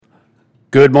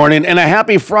Good morning and a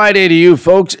happy Friday to you,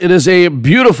 folks. It is a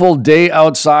beautiful day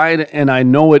outside, and I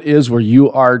know it is where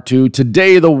you are too.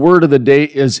 Today, the word of the day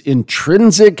is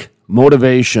intrinsic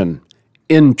motivation.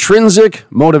 Intrinsic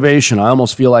motivation. I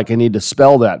almost feel like I need to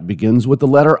spell that. Begins with the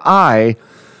letter I.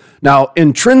 Now,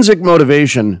 intrinsic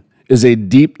motivation is a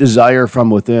deep desire from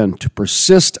within to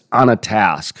persist on a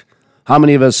task. How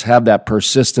many of us have that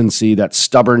persistency, that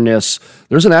stubbornness?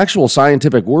 There's an actual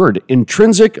scientific word,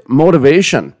 intrinsic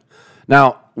motivation.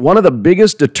 Now, one of the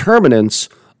biggest determinants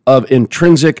of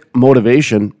intrinsic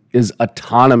motivation is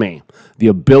autonomy, the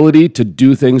ability to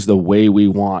do things the way we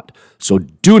want. So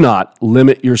do not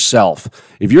limit yourself.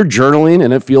 If you're journaling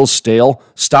and it feels stale,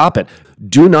 stop it.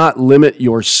 Do not limit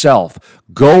yourself.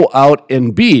 Go out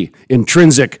and be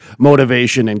intrinsic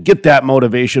motivation and get that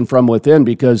motivation from within,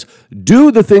 because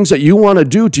do the things that you want to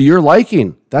do to your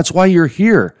liking. That's why you're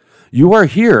here. You are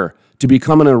here to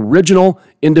become an original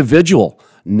individual,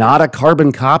 not a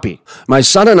carbon copy. My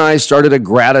son and I started a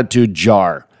gratitude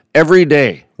jar. Every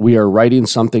day we are writing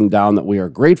something down that we are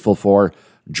grateful for,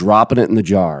 dropping it in the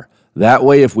jar. That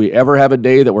way, if we ever have a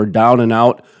day that we're down and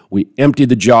out, we empty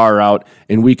the jar out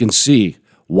and we can see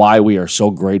why we are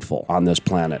so grateful on this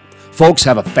planet. Folks,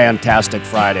 have a fantastic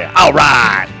Friday. All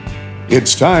right.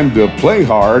 It's time to play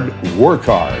hard, work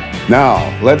hard.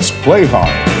 Now, let's play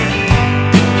hard.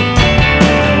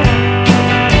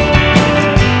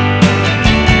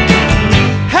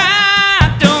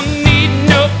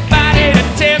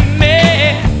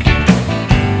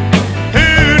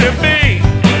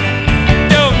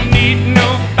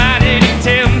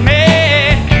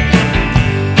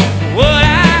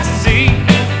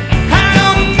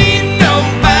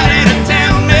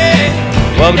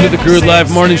 Welcome to the Crude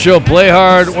Life Morning Show. Play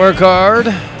hard, work hard.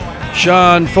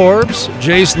 Sean Forbes,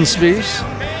 Jason Spees,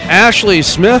 Ashley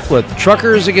Smith with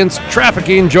Truckers Against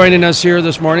Trafficking joining us here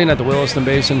this morning at the Williston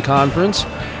Basin Conference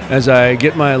as I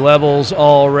get my levels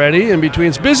all ready in between.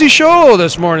 It's a busy show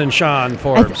this morning, Sean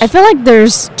Forbes. I feel like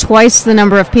there's twice the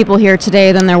number of people here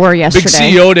today than there were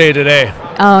yesterday. Big CEO day today.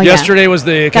 Oh, yeah. Yesterday was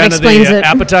the kind of the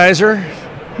appetizer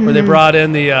where they brought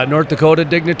in the North Dakota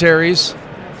dignitaries.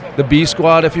 The B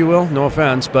squad, if you will. No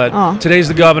offense, but today's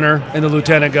the governor and the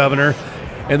lieutenant governor,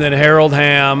 and then Harold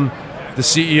Hamm, the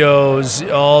CEOs,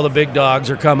 all the big dogs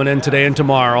are coming in today and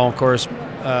tomorrow. Of course,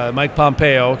 Mike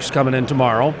Pompeo is coming in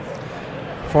tomorrow,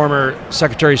 former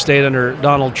Secretary of State under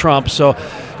Donald Trump. So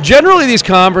generally these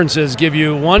conferences give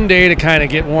you one day to kind of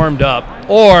get warmed up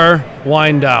or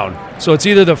wind down. So it's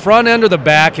either the front end or the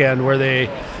back end where they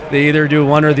either do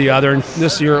one or the other. And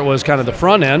this year it was kind of the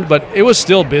front end, but it was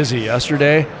still busy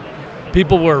yesterday.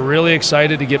 People were really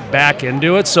excited to get back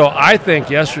into it. So I think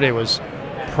yesterday was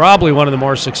probably one of the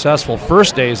more successful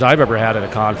first days I've ever had at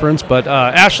a conference. But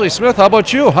Ashley Smith, how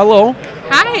about you? Hello.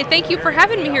 Hi, thank you for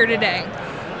having me here today.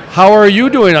 How are you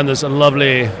doing on this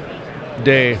lovely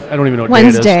day? I don't even know what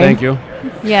Wednesday. day it is. Thank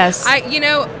you. Yes.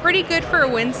 Pretty good for a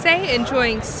Wednesday,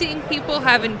 enjoying seeing people,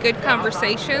 having good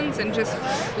conversations, and just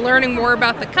learning more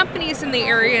about the companies in the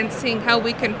area and seeing how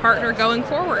we can partner going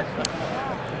forward.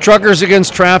 Truckers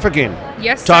Against Trafficking.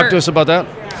 Yes, Talk sir. to us about that.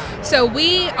 So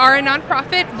we are a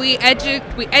nonprofit. We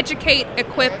educate,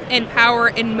 equip, empower,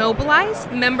 and mobilize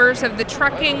members of the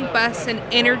trucking, bus, and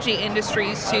energy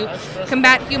industries to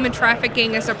combat human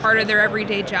trafficking as a part of their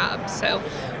everyday job. So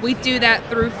we do that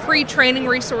through free training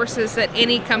resources that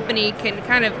any company can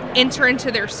kind of enter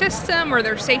into their system or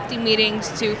their safety meetings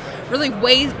to really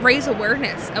raise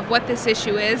awareness of what this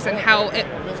issue is and how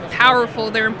powerful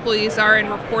their employees are in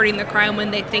reporting the crime when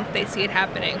they think they see it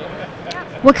happening.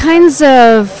 What kinds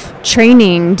of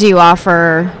training do you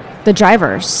offer the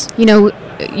drivers? You know,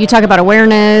 you talk about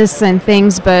awareness and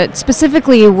things, but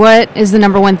specifically, what is the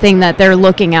number one thing that they're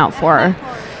looking out for?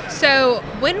 So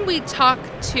when we talk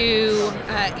to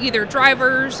either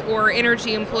drivers or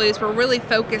energy employees, we're really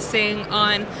focusing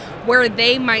on where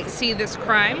they might see this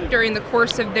crime during the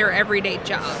course of their everyday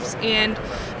jobs and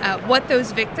what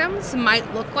those victims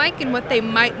might look like and what they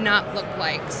might not look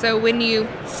like. So when you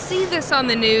see this on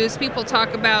the news, people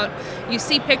talk about, you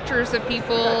see pictures of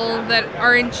people that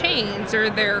are in chains or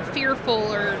they're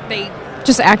fearful or they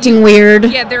just acting weird.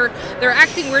 Yeah, they're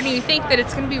acting weird, and you think that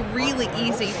it's going to be really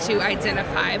easy to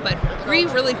identify, but we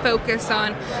really focus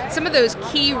on some of those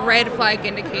key red flag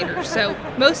indicators. So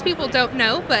most people don't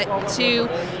know, but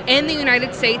in the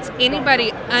United States,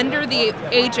 anybody under the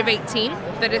age of 18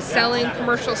 that is selling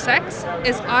commercial sex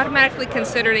is automatically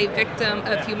considered a victim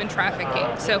of human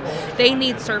trafficking. So they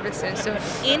need services. So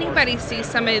if anybody sees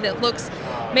somebody that looks,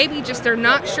 maybe just they're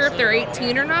not sure if they're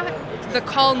 18 or not, the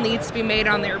call needs to be made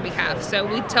on their behalf. So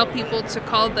we tell people to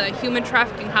call the human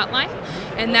trafficking hotline,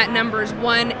 and that number is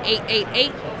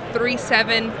 1-888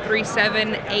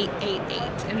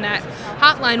 3737888. And that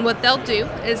hotline, what they'll do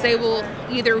is they will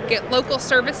either get local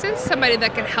services, somebody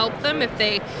that can help them if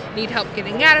they need help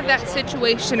getting out of that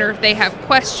situation, or if they have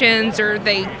questions or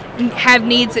they have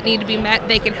needs that need to be met,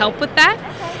 they can help with that.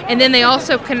 And then they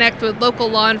also connect with local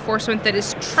law enforcement that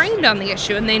is trained on the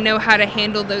issue, and they know how to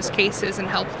handle those cases and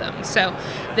help them. So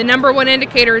the number one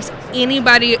indicator is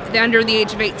anybody under the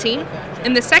age of 18.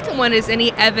 And the second one is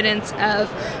any evidence of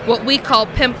what we call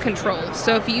pimp control.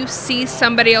 So if you see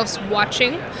somebody else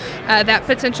watching that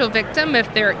potential victim,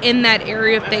 if they're in that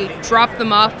area, if they drop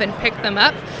them off and pick them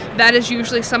up, that is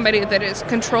usually somebody that is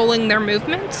controlling their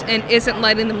movements and isn't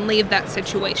letting them leave that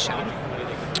situation.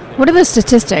 What are the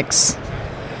statistics?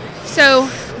 So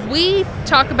we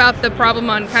talk about the problem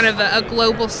on kind of a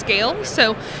global scale.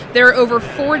 So there are over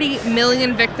 40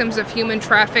 million victims of human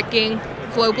trafficking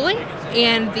globally,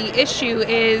 and the issue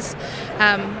is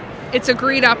it's a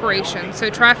greed operation. So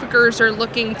traffickers are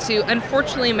looking to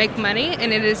unfortunately make money,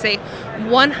 and it is a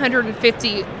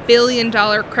 $150 billion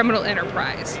criminal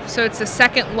enterprise. So it's the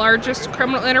second largest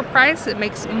criminal enterprise. It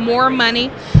makes more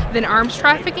money than arms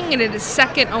trafficking, and it is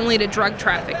second only to drug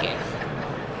trafficking.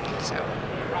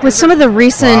 With some of the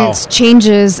recent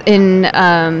changes in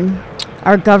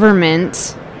our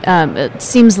government, it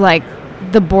seems like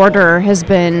the border has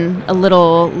been a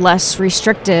little less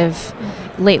restrictive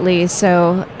lately.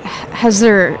 So has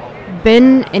there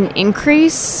been an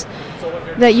increase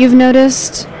that you've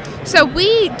noticed? So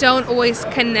we don't always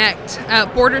connect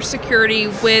border security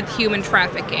with human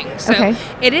trafficking. So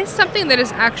It is something that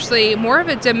is actually more of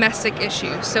a domestic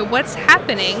issue. So what's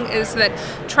happening is that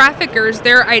traffickers,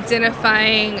 they're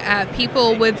identifying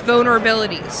people with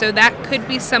vulnerabilities. So that could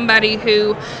be somebody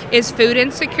who is food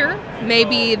insecure.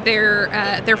 Maybe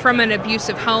they're from an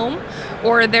abusive home,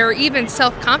 or their even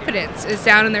self-confidence is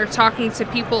down and they're talking to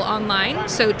people online.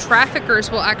 So traffickers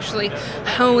will actually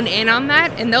hone in on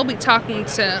that, and they'll be talking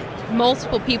to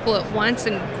multiple people at once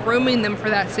and grooming them for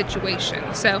that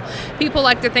situation. So people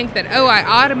like to think that, I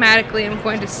automatically am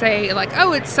going to say like,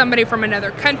 it's somebody from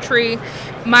another country,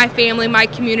 my family, my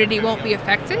community won't be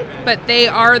affected, but they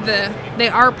are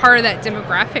part of that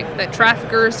demographic that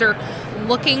traffickers are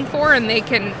looking for, and they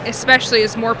can, especially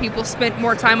as more people spend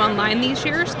more time online these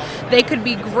years, they could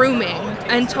be grooming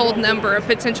untold number of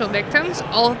potential victims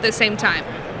all at the same time.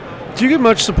 Do you get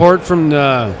much support from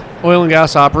the oil and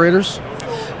gas operators?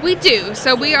 We do.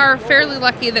 So we are fairly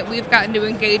lucky that we've gotten to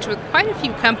engage with quite a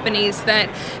few companies that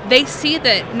they see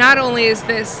that not only is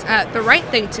this the right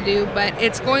thing to do, but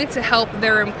it's going to help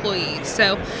their employees.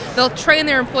 So they'll train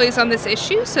their employees on this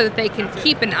issue so that they can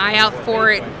keep an eye out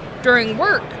for it during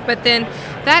work, but then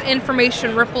that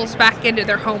information ripples back into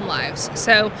their home lives.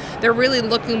 So they're really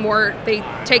looking more, they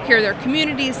take care of their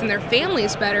communities and their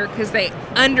families better because they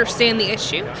understand the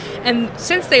issue. And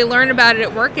since they learn about it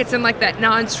at work, it's in like that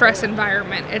non-stress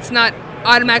environment. It's not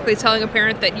automatically telling a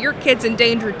parent that your kid's in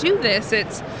danger, do this.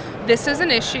 It's, this is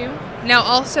an issue. Now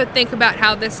also think about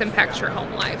how this impacts your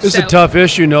home life. It's a tough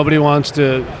issue nobody wants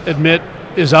to admit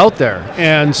is out there.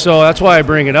 And so that's why I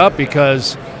bring it up,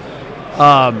 because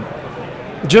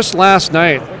just last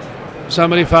night,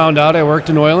 somebody found out I worked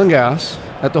in oil and gas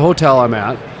at the hotel I'm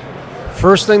at.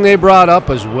 First thing they brought up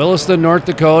was Williston, North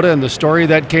Dakota, and the story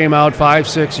that came out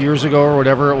 5-6 years ago or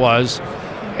whatever it was.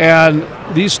 And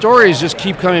these stories just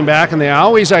keep coming back, and they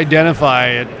always identify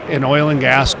it in oil and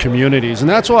gas communities. And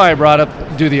that's why I brought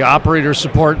up do the operator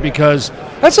support, because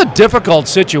that's a difficult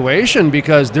situation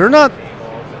because they're not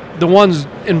the ones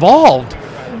involved.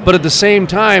 But at the same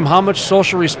time, how much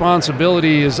social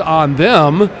responsibility is on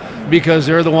them because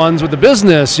they're the ones with the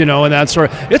business, and that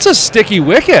sort of, it's a sticky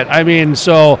wicket. I mean,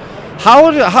 so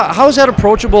how is that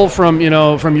approachable from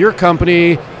your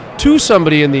company to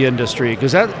somebody in the industry?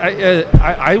 Because that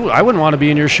I wouldn't want to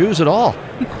be in your shoes at all.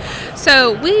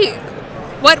 So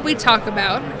what we talk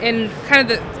about and kind of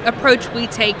the approach we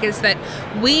take is that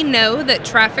we know that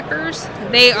traffickers,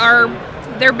 they're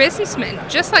businessmen.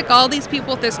 Just like all these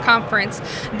people at this conference,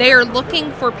 they are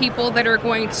looking for people that are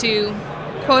going to,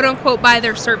 quote unquote, buy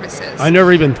their services. I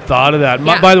never even thought of that.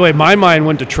 Yeah. By the way, my mind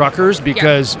went to truckers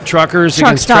because truckers Truck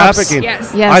against stops. trafficking.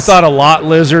 Yes. I thought of lot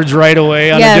lizards right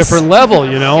away on a different level,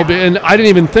 And I didn't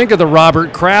even think of the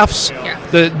Robert Crafts,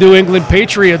 the New England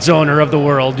Patriots owner of the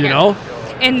world, know.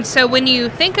 And so when you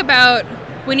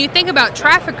when you think about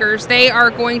traffickers, they are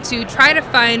going to try to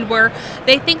find where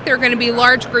they think they're going to be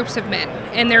large groups of men,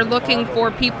 and they're looking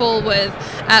for people with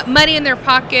money in their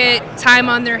pocket, time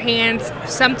on their hands.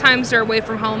 Sometimes they're away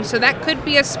from home, so that could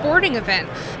be a sporting event,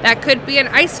 that could be an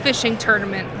ice fishing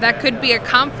tournament, that could be a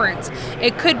conference,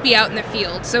 it could be out in the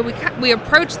field. So we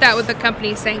approach that with the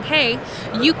company saying, hey,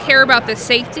 you care about the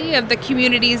safety of the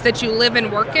communities that you live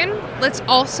and work in. Let's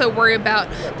also worry about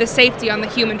the safety on the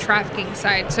human trafficking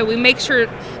side. So we make sure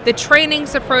the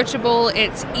training's approachable,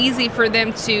 it's easy for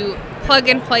them to plug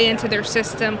and play into their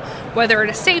system, whether at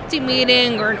a safety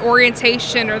meeting or an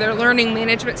orientation or their learning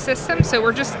management system. So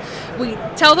we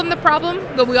tell them the problem,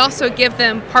 but we also give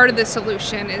them part of the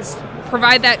solution is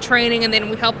provide that training, and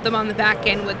then we help them on the back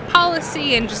end with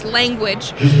policy and just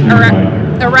language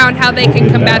around how they can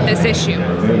combat this issue.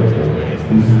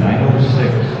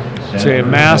 It's a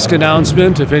mask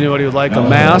announcement. If anybody would like a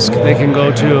mask, they can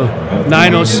go to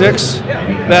 906.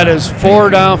 That is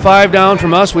 5 down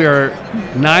from us. We are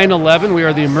 911. We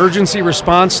are the emergency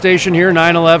response station here,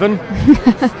 911.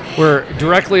 We're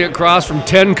directly across from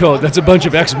 10 Code. That's a bunch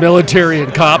of ex-military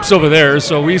and cops over there.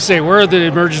 So we say we're the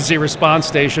emergency response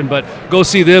station, but go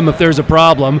see them if there's a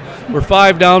problem. We're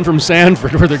 5 down from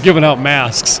Sanford where they're giving out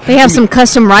masks. They have some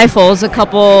custom rifles, a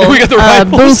couple We got the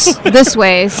rifles. booths this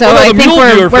way. So Well, I the think Mule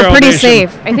we're Deer pretty Foundation.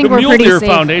 safe. I think the we're Mule pretty Deer safe.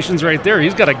 Foundation's right there.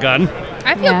 He's got a gun.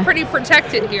 I feel pretty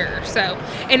protected here. So,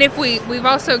 and if we've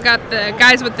also got the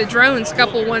guys with the drones, a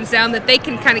couple ones down that they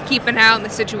can kind of keep an eye on the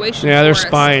situation. Yeah, they're for us.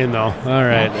 spying though. All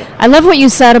right. I love what you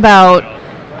said about,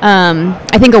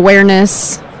 I think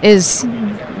awareness is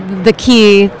the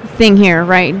key thing here,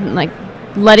 right? Like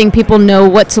letting people know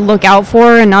what to look out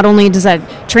for, and not only does that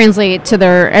translate to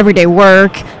their everyday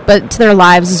work, but to their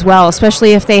lives as well,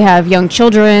 especially if they have young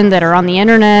children that are on the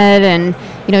internet and,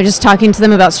 just talking to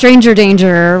them about stranger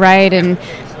danger, right? And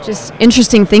just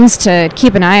interesting things to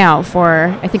keep an eye out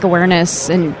for. I think awareness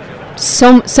and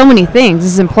so many things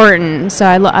is important. So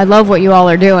I love what you all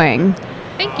are doing.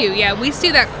 Thank you. Yeah, we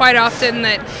see that quite often,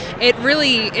 that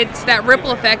it's that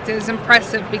ripple effect is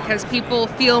impressive because people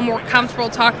feel more comfortable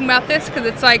talking about this because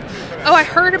it's like, oh, I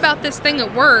heard about this thing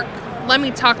at work. Let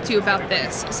me talk to you about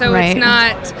this. So Right. It's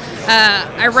not,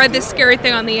 I read this scary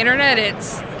thing on the internet.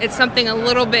 It's something a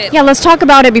little bit. Yeah, let's talk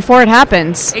about it before it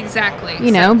happens. Exactly.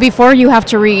 Before you have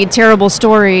to read terrible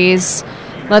stories,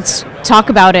 let's talk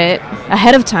about it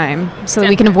ahead of time so that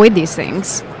we can avoid these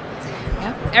things.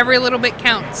 Every little bit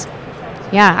counts.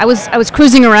 Yeah, I was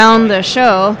cruising around the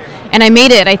show, and I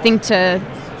made it, I think, to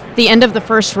the end of the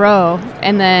first row,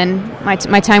 and then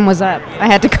my time was up. I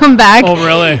had to come back. Oh,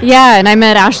 really? Yeah, and I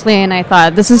met Ashley, and I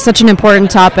thought, this is such an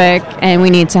important topic, and we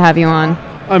need to have you on.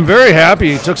 I'm very happy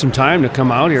you took some time to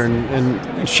come out here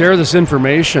and share this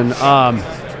information.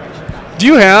 Do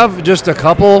you have just a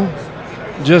couple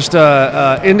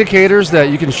indicators that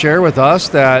you can share with us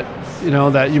that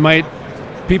you might,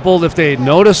 people, if they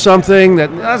notice something,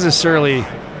 that not necessarily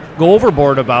go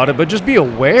overboard about it, but just be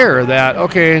aware that,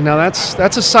 okay, now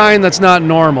that's a sign that's not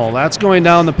normal. That's going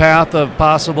down the path of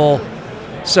possible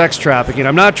sex trafficking.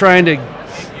 I'm not trying to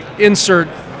insert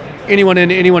anyone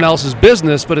into anyone else's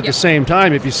business, but at the same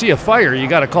time, if you see a fire, you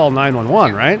got to call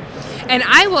 911, right? And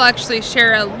I will actually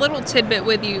share a little tidbit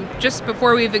with you just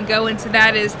before we even go into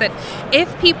that, is that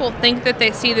if people think that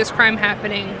they see this crime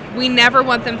happening, we never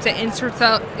want them to insert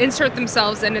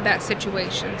themselves into that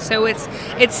situation. So it's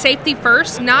safety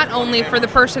first, not only for the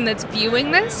person that's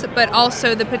viewing this, but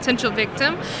also the potential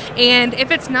victim. And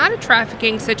if it's not a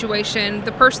trafficking situation,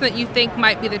 the person that you think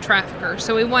might be the trafficker.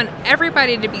 So we want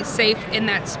everybody to be safe in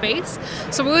that space.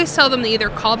 So we always tell them to either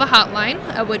call the hotline,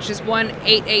 which is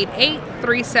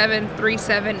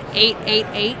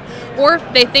 1-888-373-7888, or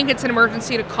if they think it's an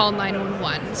emergency, to call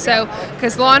 911. So,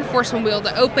 because law enforcement will be able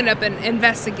to open up an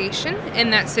investigation in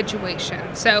that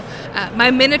situation. So,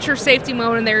 my miniature safety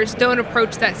moment there is don't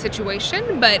approach that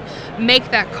situation, but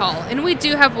make that call. And we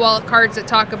do have wallet cards that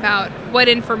talk about what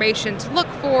information to look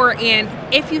for, and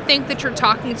if you think that you're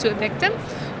talking to a victim,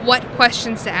 what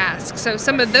questions to ask. So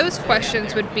some of those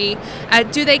questions would be,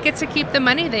 do they get to keep the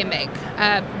money they make?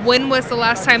 When was the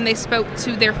last time they spoke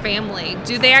to their family?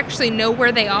 Do they actually know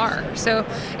where they are? So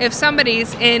if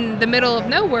somebody's in the middle of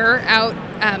nowhere out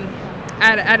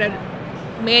at a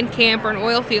man camp or an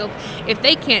oil field, if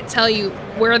they can't tell you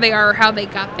where they are or how they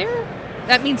got there,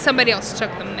 that means somebody else took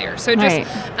them there. So just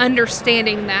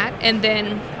understanding that. And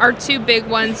then our two big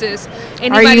ones is,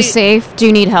 are you safe? Do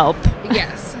you need help?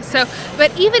 Yes. So,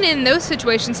 but even in those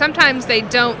situations, sometimes they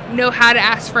don't know how to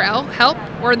ask for help,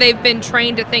 or they've been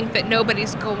trained to think that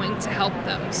nobody's going to help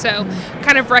them. So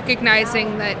kind of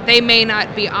recognizing that they may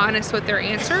not be honest with their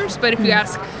answers, but if you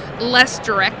ask less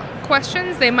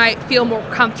questions, they might feel more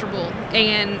comfortable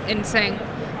in saying,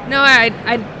 no,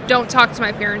 I don't talk to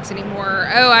my parents anymore.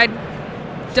 Oh, I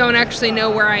don't actually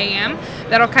know where I am.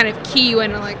 That'll kind of key you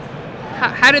into like,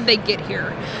 how did they get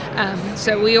here?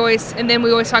 So we always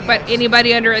talk about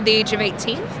anybody under the age of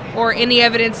 18 or any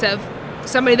evidence of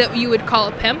somebody that you would call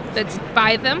a pimp that's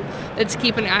by them, that's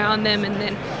keeping an eye on them, and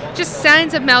then just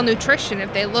signs of malnutrition,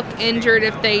 if they look injured,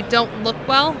 if they don't look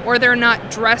well, or they're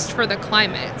not dressed for the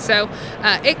climate. So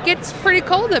it gets pretty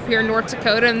cold up here in North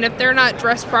Dakota, and if they're not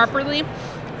dressed properly,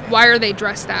 why are they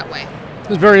dressed that way?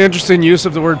 It's a very interesting use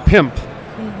of the word pimp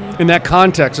in that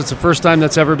context. It's the first time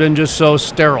that's ever been just so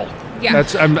sterile. Yeah.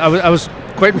 I was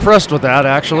quite impressed with that,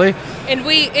 actually. And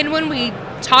when we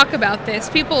talk about this,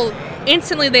 people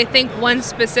instantly they think one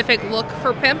specific look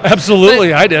for pimp.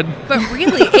 Absolutely, I did. But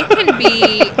really, it can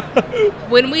be,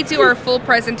 when we do our full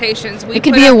presentations, it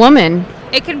could be a woman.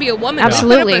 It can be a woman.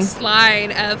 Absolutely. We put up a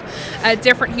slide of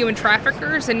different human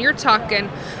traffickers, and you're talking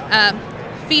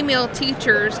female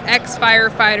teachers,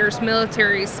 ex-firefighters,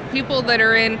 militaries, people that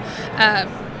are in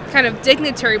kind of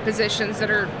dignitary positions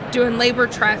that are doing labor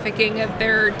trafficking of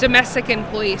their domestic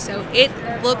employees. So it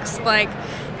looks like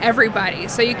everybody.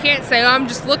 So you can't say, oh, I'm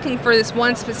just looking for this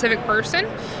one specific person.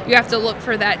 You have to look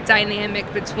for that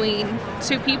dynamic between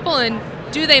two people, and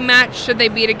do they match? Should they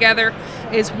be together?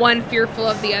 Is one fearful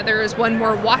of the other? Is one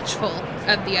more watchful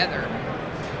of the other?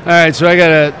 All right, so I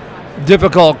got a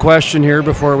difficult question here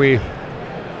before we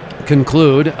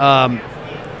conclude.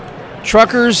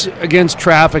 Truckers against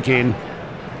trafficking.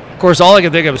 Of course, all I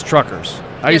can think of is truckers.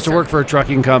 I used to work for a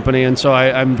trucking company, and so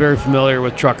I'm very familiar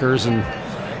with truckers and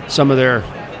some of their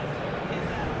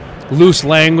loose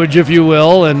language, if you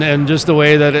will, and just the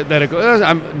way that it goes.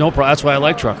 No problem. That's why I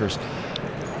like truckers.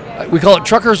 We call it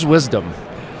truckers' wisdom.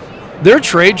 Their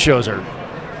trade shows are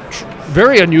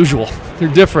very unusual.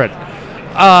 They're different.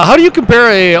 How do you compare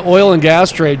a oil and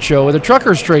gas trade show with a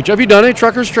truckers trade show? Have you done a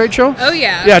truckers trade show? Oh,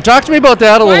 yeah. Yeah, talk to me about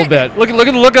that a little bit. Look at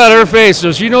the look on her face.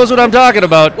 So she knows what I'm talking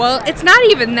about. Well, it's not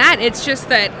even that. It's just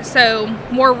that, so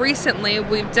more recently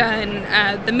we've done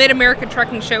the Mid-American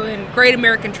Trucking Show and Great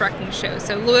American Trucking Show,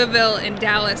 so Louisville and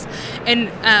Dallas. And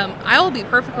I will be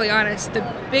perfectly honest, the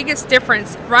biggest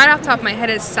difference right off the top of my head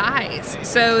is size.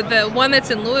 So the one that's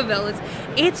in Louisville,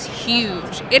 it's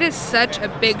huge. It is such a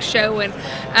big show, and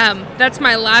that's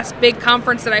my last big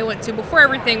conference that I went to before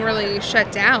everything really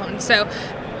shut down. So,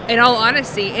 in all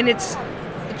honesty, and it's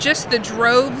just the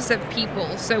droves of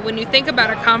people. So when you think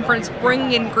about a conference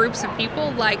bringing in groups of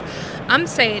people, like I'm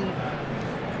saying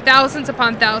thousands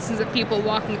upon thousands of people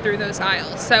walking through those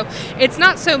aisles. So it's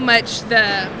not so much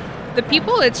the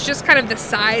people, it's just kind of the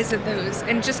size of those,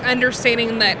 and just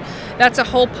understanding that that's a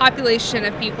whole population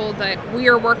of people that we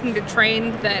are working to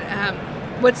train. That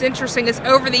what's interesting is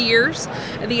over the years,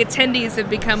 the attendees have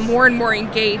become more and more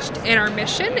engaged in our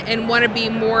mission and want to be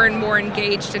more and more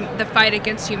engaged in the fight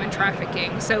against human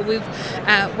trafficking. So we've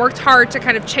worked hard to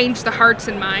kind of change the hearts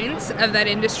and minds of that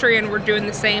industry, and we're doing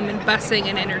the same in busing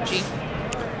and energy.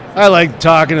 I like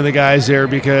talking to the guys there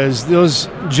because those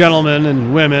gentlemen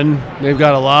and women, they've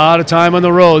got a lot of time on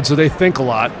the road, so they think a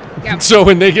lot. Yep. So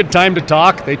when they get time to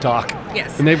talk, they talk.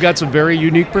 Yes. And they've got some very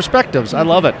unique perspectives. I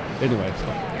love it. Anyway.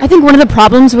 I think one of the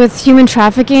problems with human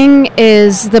trafficking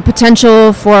is the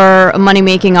potential for a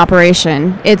money-making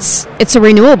operation. It's a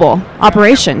renewable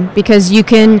operation because you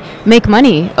can make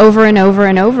money over and over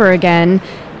and over again,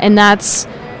 and that's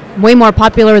way more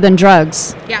popular than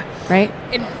drugs. Yeah. Right?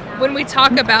 And when we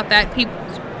talk about that,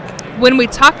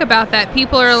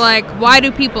 people are like, why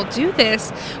do people do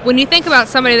this? When you think about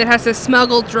somebody that has to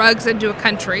smuggle drugs into a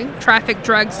country, traffic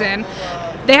drugs in,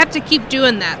 they have to keep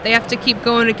doing that. They have to keep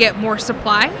going to get more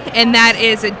supply, and that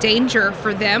is a danger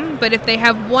for them. But if they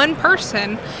have one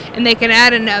person and they can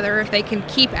add another, if they can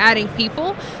keep adding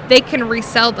people, they can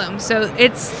resell them. So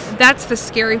that's the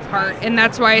scary part, and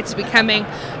that's why it's becoming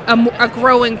a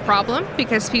growing problem,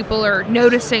 because people are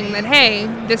noticing that, hey,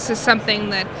 this is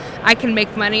something that I can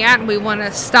make money at, and we want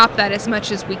to stop that as much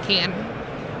as we can.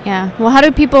 Yeah. Well, how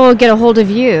do people get a hold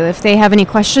of you if they have any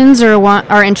questions or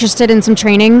are interested in some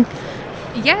training?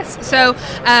 Yes, so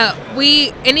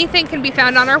anything can be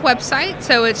found on our website,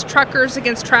 so it's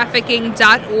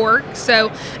truckersagainsttrafficking.org.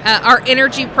 So our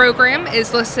energy program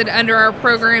is listed under our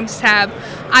programs tab.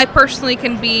 I personally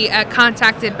can be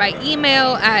contacted by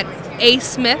email at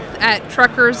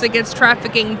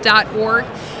asmith@truckersagainsttrafficking.org.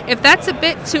 If that's a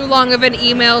bit too long of an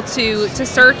email to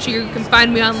search, you can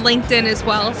find me on LinkedIn as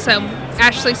well. So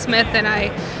Ashley Smith, and I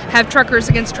have Truckers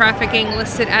Against Trafficking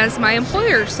listed as my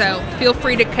employer. So feel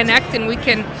free to connect, and we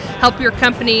can help your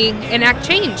company enact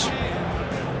change.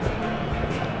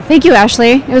 Thank you,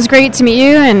 Ashley. It was great to meet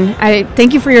you, and I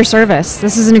thank you for your service.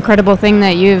 This is an incredible thing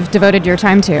that you've devoted your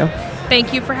time to.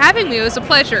 Thank you for having me. It was a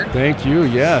pleasure. Thank you,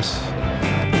 yes.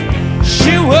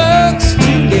 She works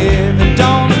to live and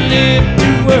don't live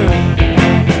to work.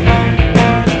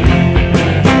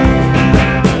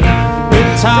 We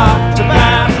talked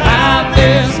about how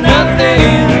there's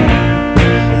nothing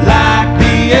like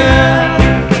the earth,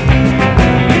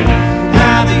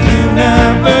 how the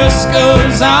universe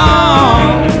goes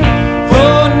on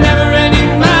for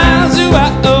never-ending miles around.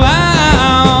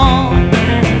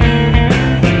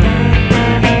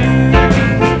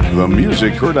 The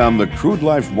music heard on the Crude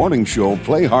Life Morning Show,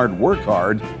 Play Hard, Work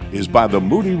Hard, is by the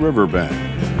Moody River Band.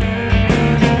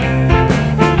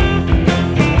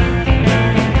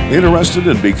 Interested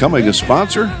in becoming a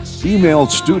sponsor? Email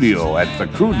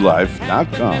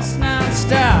studio@thecrudelife.com. It's not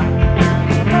stop.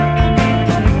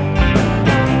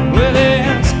 Well,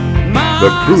 it's The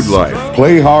Crude Life,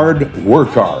 Play Hard, Work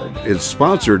Hard, is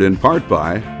sponsored in part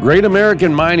by Great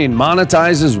American Mining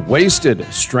monetizes wasted,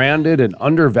 stranded, and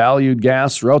undervalued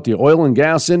gas throughout the oil and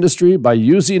gas industry by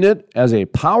using it as a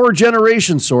power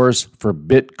generation source for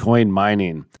Bitcoin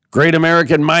mining. Great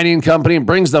American Mining Company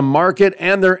brings the market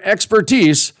and their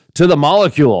expertise to the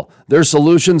molecule. Their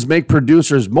solutions make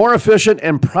producers more efficient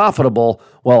and profitable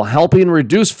while helping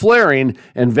reduce flaring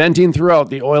and venting throughout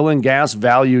the oil and gas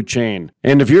value chain.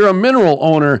 And if you're a mineral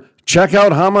owner, check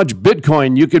out how much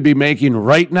Bitcoin you could be making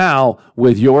right now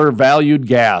with your valued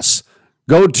gas.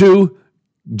 Go to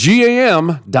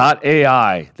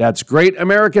GAM.ai. That's Great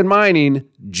American Mining,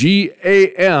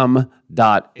 GAM.ai.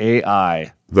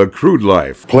 The Crude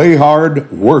Life, Play Hard,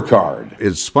 Work Hard,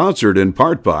 is sponsored in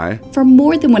part by For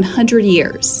more than 100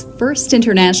 years, First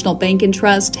International Bank and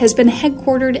Trust has been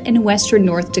headquartered in western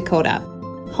North Dakota,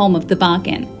 home of the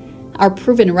Bakken. Our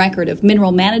proven record of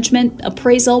mineral management,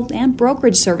 appraisal, and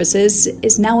brokerage services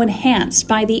is now enhanced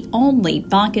by the only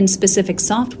Bakken-specific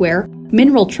software,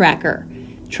 Mineral Tracker.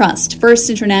 Trust First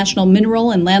International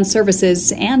Mineral and Land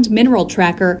Services and Mineral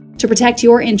Tracker to protect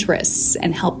your interests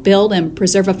and help build and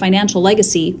preserve a financial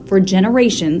legacy for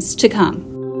generations to come.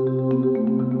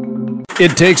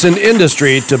 It takes an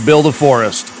industry to build a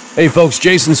forest. Hey folks,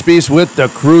 Jason Spees with The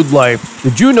Crude Life.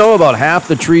 Did you know about half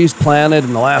the trees planted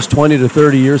in the last 20 to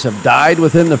 30 years have died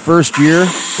within the first year?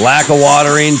 Lack of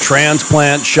watering,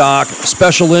 transplant shock,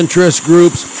 special interest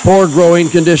groups, poor growing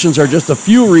conditions are just a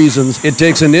few reasons it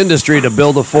takes an industry to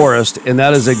build a forest, and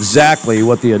that is exactly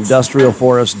what the industrial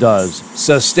forest does.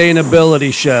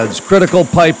 Sustainability sheds, critical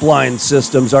pipeline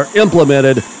systems are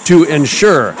implemented to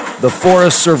ensure the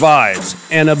forest survives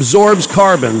and absorbs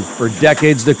carbon for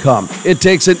decades to come. It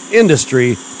takes an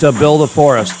industry to build a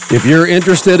forest. If you're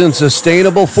interested in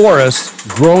sustainable forests,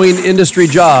 growing industry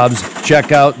jobs,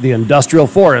 check out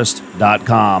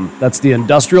theindustrialforest.com. That's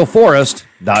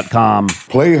theindustrialforest.com.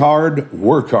 Play Hard,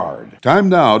 Work Hard. Time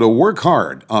now to work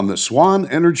hard on the Swan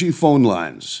Energy phone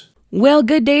lines. Well,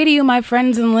 good day to you, my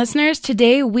friends and listeners.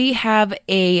 Today we have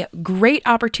a great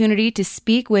opportunity to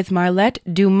speak with Marlette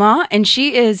Dumas, and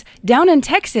she is down in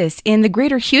Texas in the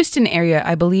greater Houston area,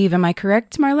 I believe. Am I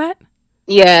correct, Marlette?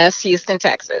 Yes, Houston,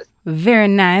 Texas. Very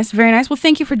nice, very nice. Well,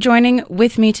 thank you for joining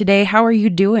with me today. How are you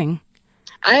doing?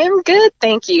 I am good,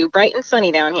 thank you. Bright and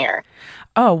sunny down here.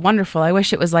 Oh, wonderful. I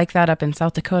wish it was like that up in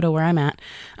South Dakota where I'm at.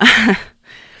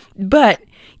 But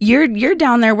you're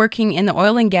down there working in the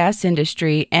oil and gas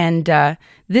industry, and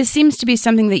this seems to be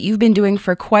something that you've been doing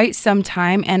for quite some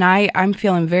time, and I'm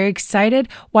feeling very excited.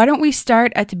 Why don't we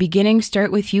start at the beginning,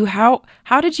 start with you. How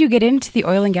did you get into the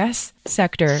oil and gas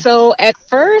sector? So at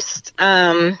first,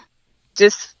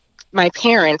 just my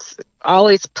parents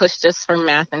always pushed us for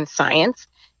math and science.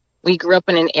 We grew up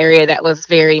in an area that was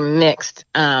very mixed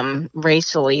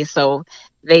racially, so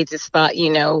they just thought,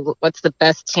 what's the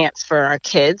best chance for our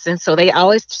kids? And so they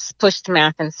always just pushed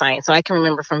math and science. So I can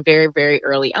remember from very, very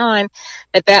early on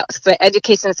that the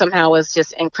education somehow was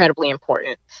just incredibly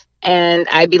important. And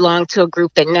I belong to a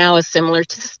group that now is similar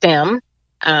to STEM,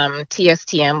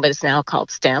 TSTM, but it's now called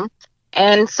STEM.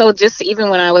 And so just even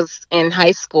when I was in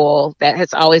high school, that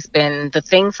has always been the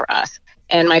thing for us.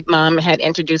 And my mom had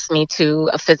introduced me to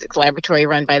a physics laboratory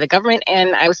run by the government,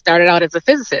 and I started out as a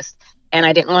physicist. And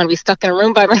I didn't want to be stuck in a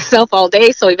room by myself all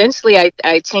day. So eventually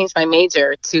I changed my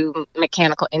major to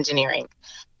mechanical engineering.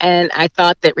 And I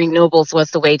thought that renewables was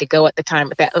the way to go at the time,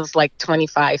 but that was like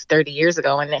 25, 30 years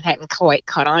ago, and it hadn't quite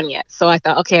caught on yet. So I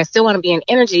thought, okay, I still want to be in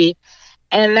energy.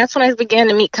 And that's when I began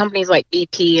to meet companies like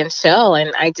BP and Shell.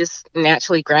 And I just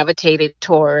naturally gravitated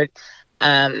toward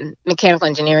mechanical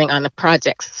engineering on the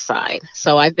projects side.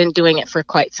 So I've been doing it for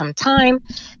quite some time.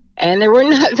 And there were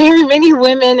not very many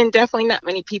women and definitely not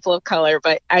many people of color,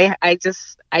 but I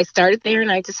started there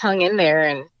and I just hung in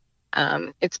there,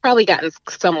 and it's probably gotten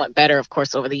somewhat better, of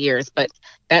course, over the years, but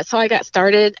that's how I got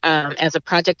started as a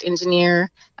project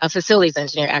engineer, a facilities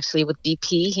engineer, actually, with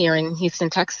BP here in Houston,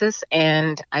 Texas,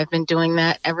 and I've been doing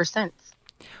that ever since.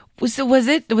 So was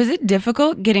it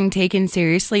difficult getting taken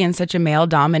seriously in such a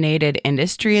male-dominated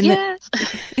industry? Yes.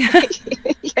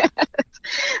 Yes.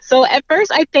 So at first,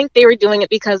 I think they were doing it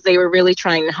because they were really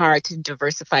trying hard to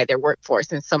diversify their workforce.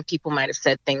 And some people might have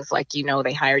said things like,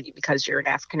 they hired you because you're an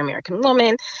African-American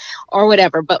woman or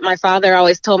whatever. But my father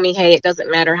always told me, hey, it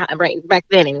doesn't matter how, right back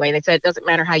then anyway, they said it doesn't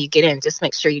matter how you get in. Just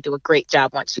make sure you do a great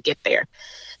job once you get there.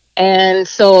 And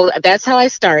so that's how I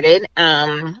started.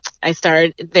 I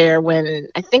started there when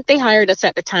I think they hired us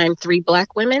at the time 3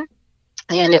 Black women.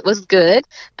 And it was good.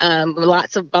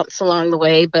 Lots of bumps along the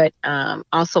way, but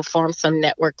also formed some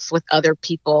networks with other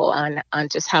people on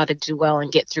just how to do well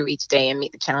and get through each day and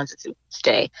meet the challenges each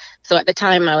day. So at the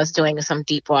time, I was doing some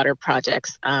deep water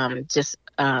projects, just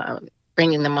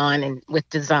bringing them on and with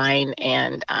design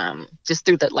and just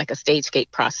through a stage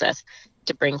gate process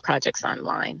to bring projects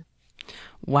online.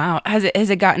 Wow. Has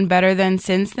it gotten better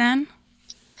since then?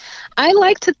 I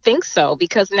like to think so,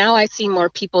 because now I see more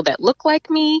people that look like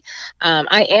me.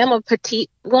 I am a petite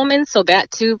woman, so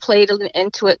that too played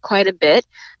into it quite a bit.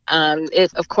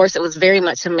 Of course, it was very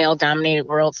much a male-dominated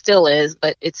world, still is,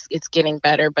 but it's getting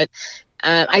better. But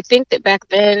I think that back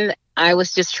then I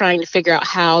was just trying to figure out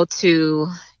how to,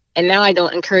 and now I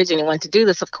don't encourage anyone to do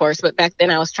this, of course, but back then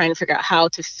I was trying to figure out how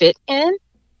to fit in.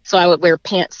 So I would wear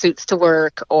pantsuits to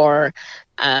work or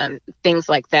things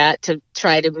like that to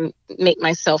try to make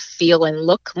myself feel and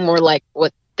look more like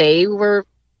what they were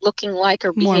looking like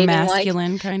or behaving like. More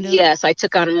masculine, kind of? Yes, I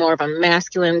took on more of a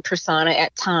masculine persona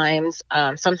at times.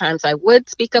 Sometimes I would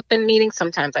speak up in meetings.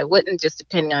 Sometimes I wouldn't, just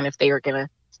depending on if they were going to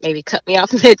maybe cut me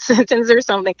off mid-sentence or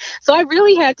something. So I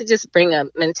really had to just bring a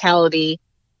mentality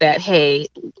that, hey,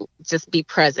 just be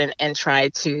present and try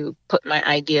to put my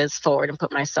ideas forward and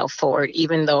put myself forward,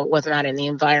 even though it was not in the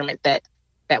environment that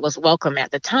was welcome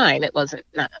at the time. It wasn't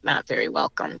not very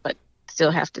welcome, but still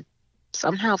have to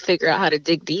somehow figure out how to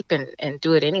dig deep and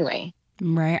do it anyway.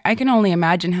 Right. I can only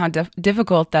imagine how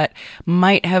difficult that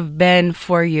might have been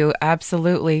for you.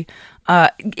 Absolutely.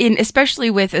 Especially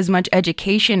with as much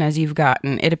education as you've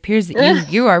gotten, it appears that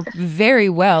you are very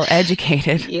well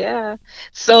educated. Yeah.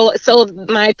 So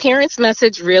my parents'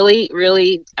 message really,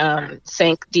 really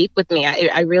sank deep with me.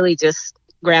 I really just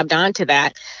grabbed onto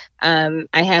that. I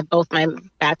have both my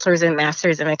bachelor's and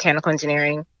master's in mechanical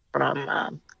engineering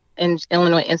from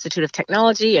Illinois Institute of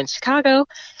Technology in Chicago,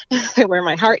 where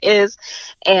my heart is,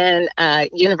 and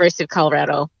University of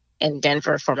Colorado in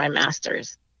Denver for my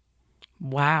master's.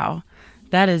 Wow.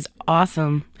 That is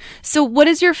awesome. So what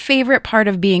is your favorite part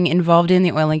of being involved in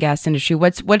the oil and gas industry?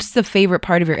 What's the favorite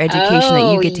part of your education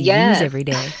that you get to use every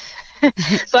day?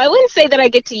 So I wouldn't say that I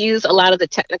get to use a lot of the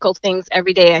technical things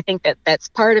every day. I think that that's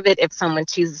part of it if someone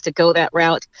chooses to go that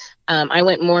route. I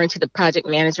went more into the project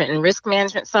management and risk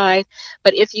management side.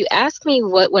 But if you ask me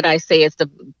what would I say is the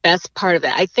best part of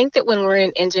that, I think that when we're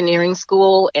in engineering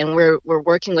school and we're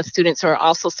working with students who are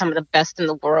also some of the best in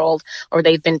the world, or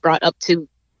they've been brought up to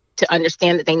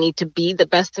understand that they need to be the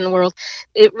best in the world,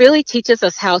 it really teaches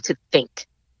us how to think.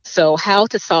 So how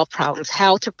to solve problems,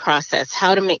 how to process,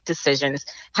 how to make decisions,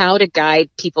 how to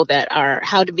guide people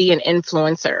how to be an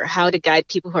influencer, how to guide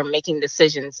people who are making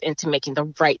decisions into making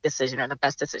the right decision or the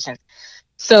best decision.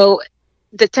 So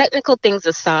the technical things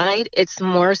aside, it's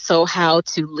more so how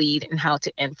to lead and how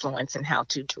to influence and how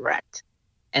to direct.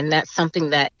 And that's something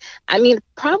that,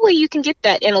 probably you can get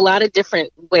that in a lot of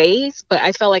different ways, but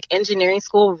I felt like engineering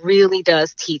school really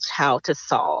does teach how to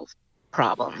solve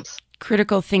problems.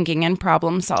 Critical thinking and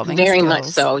problem solving Very skills. much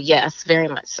so. Yes, very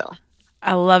much so.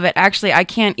 I love it. Actually, I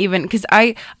can't even, because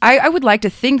I would like to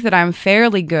think that I'm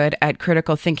fairly good at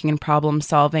critical thinking and problem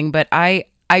solving, but I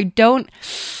don't.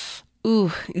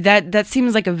 Ooh, that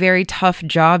seems like a very tough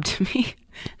job to me.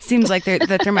 Seems like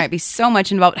there might be so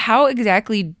much involved. How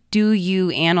exactly do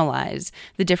you analyze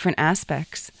the different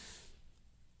aspects?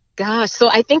 Gosh, so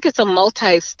I think it's a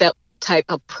multi-step type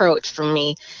approach for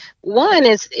me. One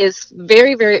is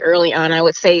very, very early on, I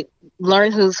would say,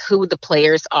 learn who the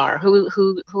players are.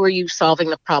 Who are you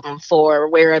solving the problem for?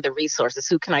 Where are the resources?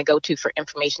 Who can I go to for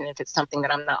information if it's something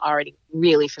that I'm not already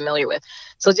really familiar with?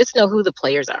 So just know who the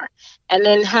players are. And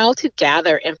then how to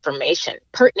gather information,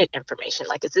 pertinent information,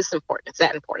 like, is this important? Is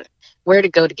that important? Where to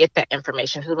go to get that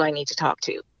information? Who do I need to talk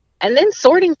to? And then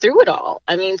sorting through it all.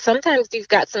 Sometimes you've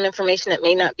got some information that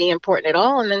may not be important at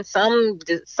all, and then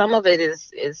some of it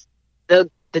is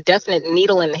the the definite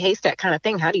needle in the haystack kind of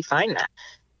thing. How do you find that?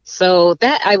 So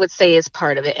that I would say is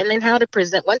part of it. And then how to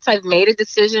present once I've made a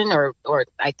decision or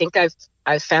I think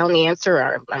I've found the answer,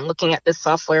 or I'm looking at this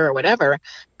software or whatever.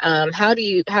 How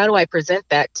do I present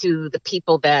that to the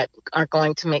people that are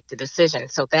going to make the decision?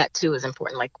 So that too is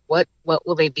important. Like what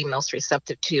will they be most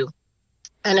receptive to?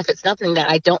 And if it's something that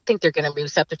I don't think they're going to be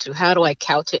receptive to, how do I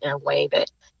couch it in a way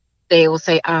that they will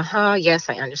say, yes,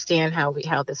 I understand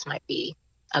how this might be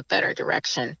a better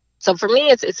direction. So for me,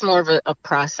 it's more of a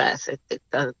process.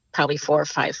 It's probably 4 or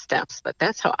 5 steps, but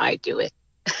that's how I do it.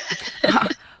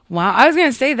 Wow, I was going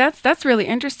to say that's really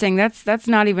interesting. That's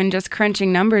not even just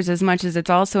crunching numbers as much as it's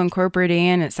also incorporating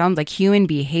in, it sounds like, human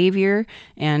behavior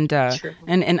and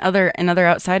other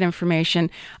outside information.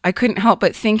 I couldn't help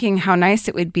but thinking how nice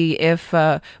it would be if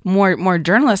more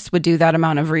journalists would do that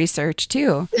amount of research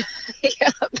too.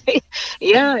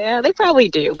 Yeah, they probably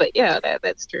do, but yeah,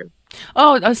 that's true.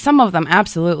 Oh, some of them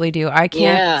absolutely do. I can't.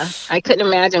 Yeah, I couldn't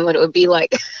imagine what it would be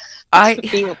like.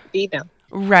 Be them.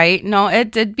 Right. No,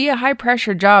 it'd be a high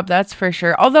pressure job, that's for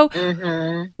sure. Although,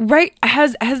 right,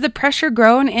 has the pressure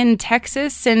grown in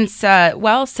Texas since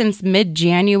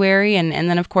mid-January, and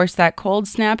then of course that cold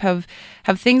snap? Have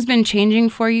things been changing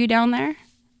for you down there?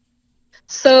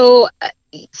 So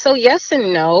yes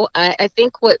and no. I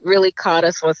think what really caught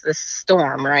us was the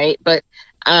storm, right? But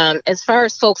as far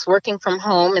as folks working from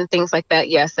home and things like that,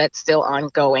 yes, that's still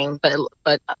ongoing.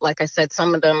 But like I said,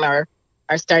 some of them are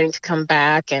starting to come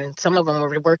back, and some of them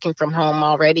were working from home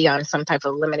already on some type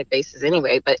of limited basis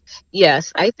anyway. But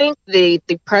yes, I think the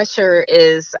pressure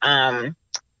is the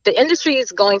industry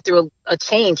is going through a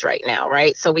change right now,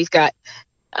 right? So we've got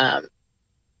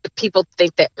people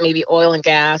think that maybe oil and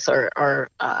gas or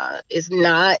is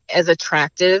not as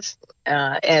attractive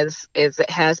as it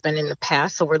has been in the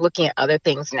past. So we're looking at other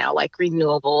things now, like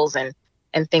renewables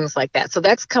and things like that. So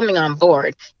that's coming on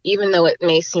board. Even though it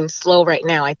may seem slow right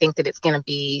now, I think that it's going to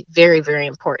be very, very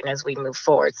important as we move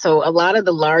forward. So a lot of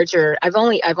the larger, I've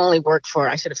only worked for,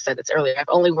 I should have said this earlier, I've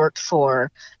only worked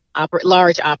for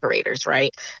large operators,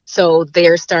 right? So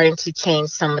they're starting to change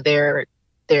some of their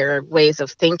ways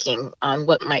of thinking on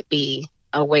what might be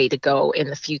a way to go in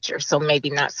the future. So maybe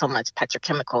not so much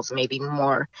petrochemicals, maybe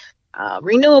more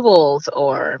renewables,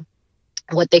 or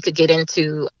what they could get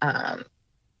into,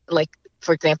 like,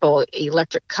 for example,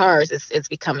 electric cars is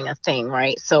becoming a thing,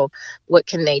 right? So what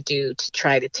can they do to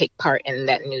try to take part in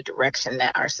that new direction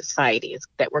that our society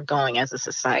that we're going as a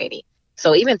society?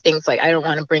 So even things like, I don't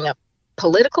want to bring up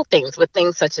political things, but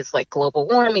things such as like global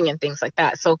warming and things like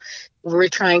that. So we're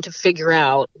trying to figure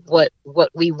out what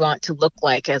we want to look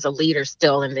like as a leader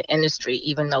still in the industry,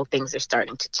 even though things are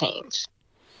starting to change.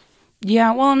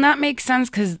 Yeah, well, and that makes sense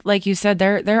because, like you said,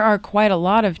 there are quite a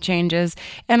lot of changes,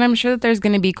 and I'm sure that there's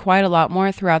going to be quite a lot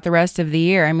more throughout the rest of the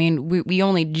year. I mean, we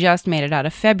only just made it out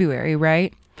of February,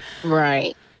 right?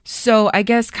 Right. So I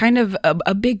guess kind of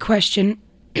a big question...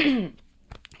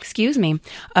 Excuse me.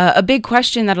 A big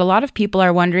question that a lot of people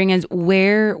are wondering is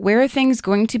where are things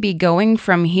going to be going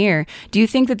from here? Do you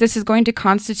think that this is going to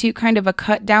constitute kind of a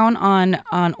cut down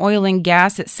on oil and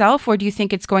gas itself, or do you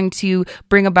think it's going to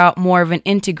bring about more of an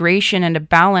integration and a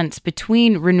balance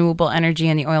between renewable energy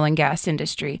and the oil and gas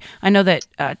industry? I know that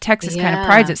Texas kind of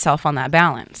prides itself on that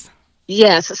balance.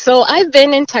 Yes. So I've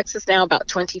been in Texas now about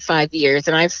 25 years,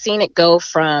 and I've seen it go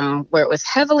from where it was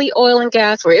heavily oil and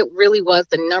gas, where it really was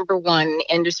the number one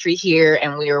industry here,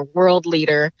 and we were world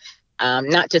leader,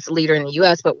 not just leader in the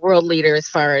U.S., but world leader as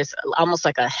far as almost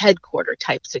like a headquarter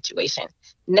type situation.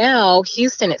 Now,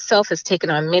 Houston itself has taken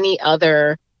on many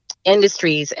other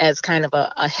industries as kind of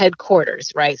a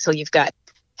headquarters, right? So you've got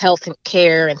health and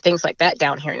care and things like that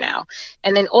down here now.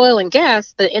 And then oil and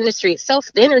gas, the industry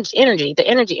itself, the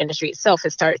energy industry itself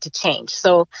has started to change.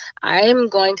 So I'm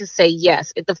going to say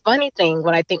yes. The funny thing,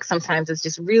 what I think sometimes is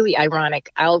just really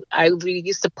ironic, we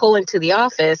used to pull into the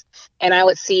office and I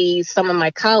would see some of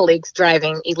my colleagues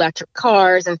driving electric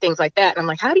cars and things like that. And I'm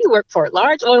like, how do you work for a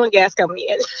large oil and gas company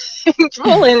and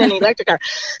pull in an electric car?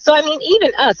 So, I mean,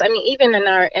 even us, even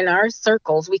in our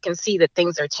circles, we can see that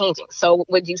things are changing. So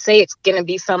would you say it's going to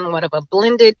be somewhat of a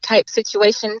blended type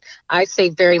situation? I say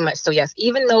very much so, yes.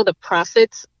 Even though the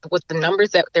profits with the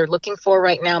numbers that they're looking for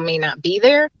right now may not be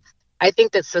there, I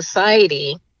think that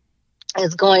society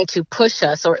is going to push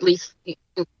us, or at least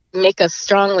make us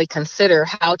strongly consider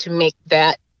how to make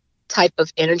that type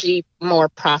of energy more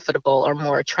profitable or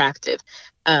more attractive.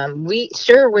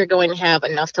 We're going to have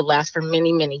enough to last for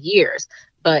many, many years,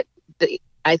 but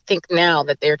I think now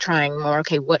that they're trying more,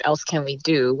 okay, what else can we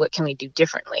do? What can we do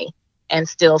differently and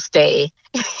still stay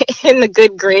in the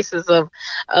good graces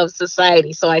of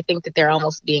society? So I think that they're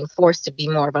almost being forced to be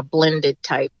more of a blended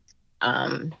type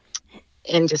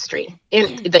industry,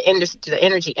 in the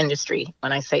energy industry.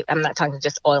 When I say, I'm not talking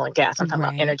just oil and gas, I'm talking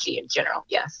about energy in general.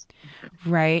 Yes.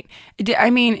 Right. Do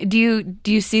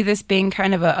you see this being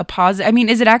kind of a positive? I mean,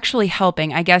 is it actually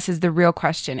helping? I guess is the real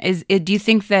question. Do you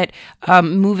think that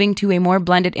moving to a more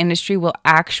blended industry will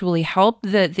actually help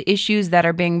the issues that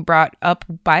are being brought up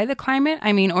by the climate?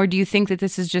 I mean, or do you think that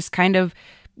this is just kind of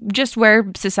just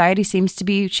where society seems to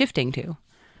be shifting to?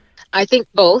 I think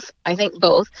both.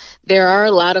 There are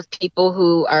a lot of people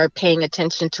who are paying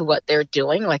attention to what they're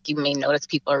doing. Like, you may notice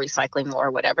people are recycling more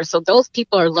or whatever. So those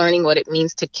people are learning what it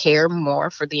means to care more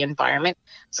for the environment.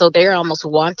 So they're almost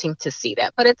wanting to see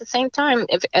that. But at the same time,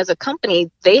 if as a company,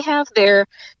 they have their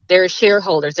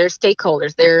shareholders, their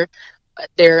stakeholders,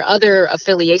 their other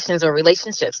affiliations or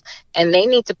relationships, and they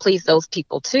need to please those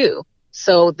people too.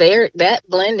 So that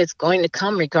blend is going to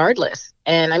come regardless.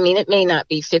 And I mean, it may not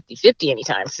be 50-50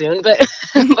 anytime soon, but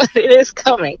but it is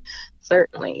coming.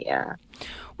 Certainly, yeah.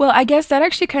 Well, I guess that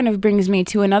actually kind of brings me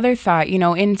to another thought. You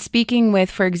know, in speaking with,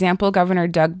 for example, Governor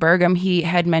Doug Burgum, he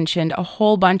had mentioned a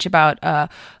whole bunch about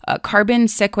carbon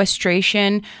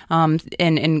sequestration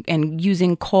and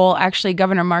using coal. Actually,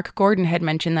 Governor Mark Gordon had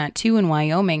mentioned that too in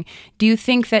Wyoming. Do you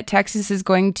think that Texas is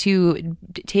going to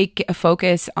take a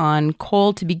focus on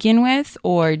coal to begin with,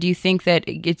 or do you think that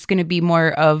it's going to be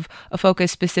more of a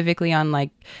focus specifically on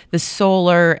like the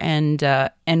solar and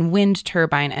wind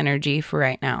turbine energy for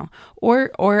right now? Or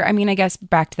I mean, I guess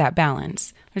back to that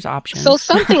balance. There's options. So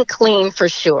something clean for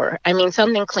sure. I mean,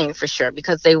 something clean for sure,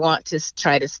 because they want to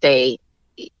try to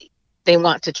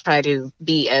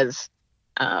be as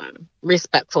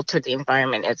respectful to the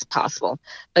environment as possible.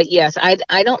 But yes,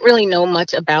 I don't really know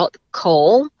much about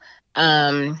coal,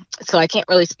 so I can't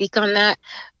really speak on that.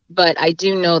 But I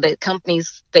do know that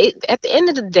companies, at the end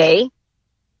of the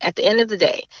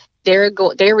day,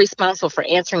 they're responsible for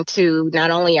answering to not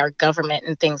only our government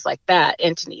and things like that,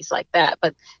 entities like that,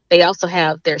 but they also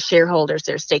have their shareholders,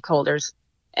 their stakeholders,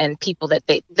 and people that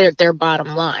their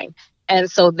bottom line.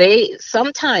 And so they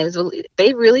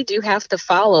really do have to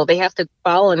follow. They have to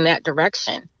follow in that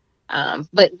direction,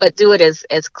 but do it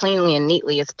as cleanly and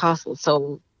neatly as possible.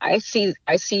 So I see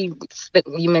that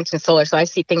you mentioned solar, so I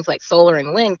see things like solar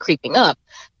and wind creeping up.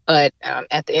 But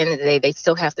at the end of the day, they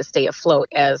still have to stay afloat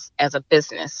as a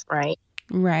business, right?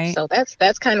 Right. So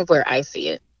that's kind of where I see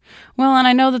it. Well, and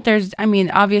I know that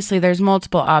obviously there's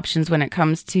multiple options when it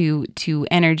comes to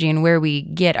energy and where we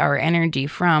get our energy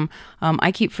from.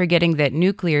 I keep forgetting that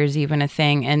nuclear is even a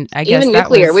thing, and I guess even that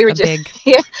nuclear. was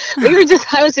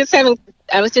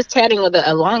I was just chatting with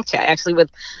a long chat actually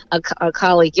with a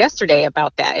colleague yesterday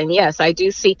about that. And yes, I do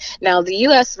see now the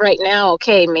U.S. right now.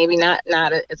 Okay, maybe not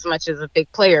as much as a big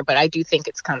player, but I do think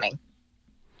it's coming.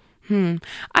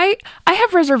 I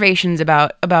have reservations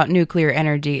about nuclear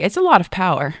energy. It's a lot of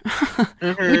power,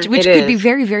 which could be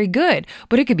very, very good,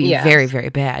 but it could be very, very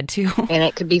bad too. And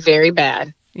it could be very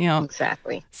bad. You know,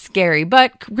 exactly. Scary,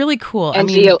 but really cool. And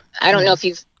I don't know if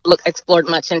you've explored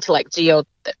much into like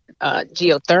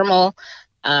geothermal.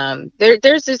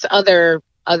 There's this other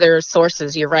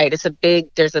sources. You're right. It's a big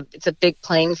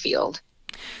playing field.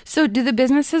 So do the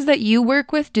businesses that you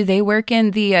work with, do they work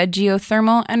in the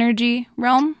geothermal energy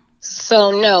realm?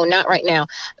 So no, not right now.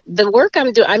 The work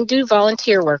I'm doing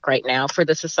volunteer work right now for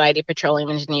the Society of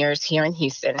Petroleum Engineers here in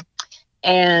Houston.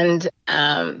 And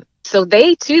so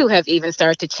they too have even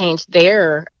started to change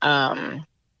the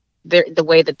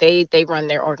way that they run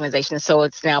their organization. So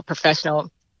it's now professionals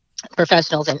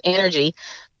in energy.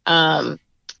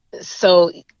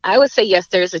 So I would say, yes,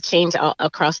 there's a change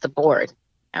across the board.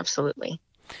 Absolutely.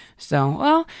 So,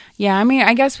 well, yeah, I mean,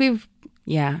 I guess we've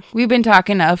been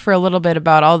talking for a little bit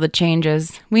about all the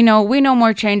changes. We know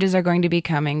more changes are going to be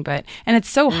coming, and it's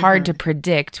so hard to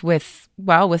predict with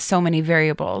so many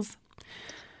variables.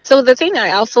 So the thing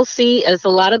I also see is a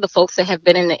lot of the folks that have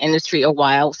been in the industry a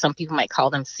while, some people might call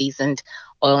them seasoned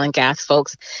oil and gas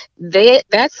folks,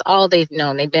 that's all they've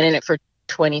known. They've been in it for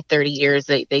 20, 30 years.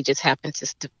 They just happen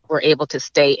to were able to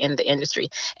stay in the industry.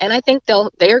 And I think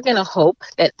they're going to hope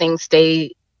that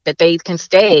they can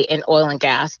stay in oil and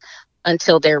gas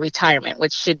until their retirement,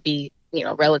 which should be,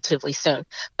 relatively soon.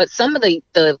 But some of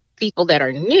the people that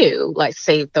are new, like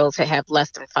say those that have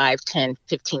less than 5, 10,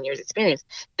 15 years experience,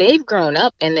 they've grown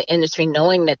up in the industry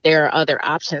knowing that there are other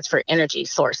options for energy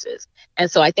sources. And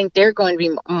so I think they're going to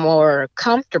be more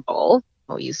comfortable,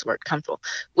 we'll use the word comfortable,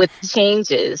 with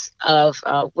changes of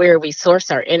where we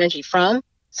source our energy from.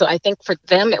 So I think for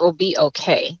them, it will be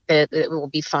okay. It will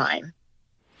be fine.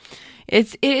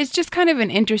 It's just kind of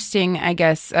an interesting, I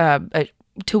guess,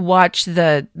 watch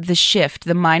the shift,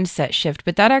 the mindset shift.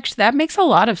 But that makes a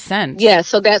lot of sense. Yeah,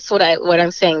 so that's what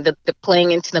I'm saying, the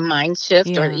playing into the mind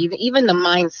shift, or Yeah. even the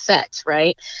mindset,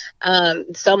 right?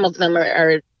 Some of them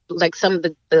are like some of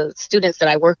the students that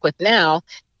I work with now,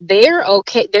 they're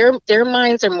okay. Their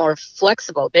minds are more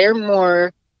flexible. They're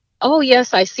more, oh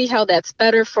yes, I see how that's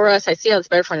better for us. I see how it's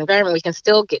better for the environment. We can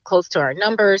still get close to our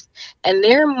numbers, and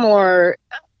they're more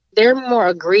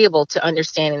agreeable to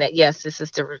understanding that yes, this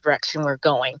is the direction we're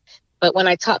going. But when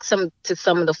I talk to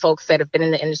some of the folks that have been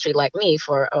in the industry like me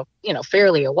for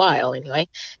fairly a while anyway,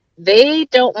 they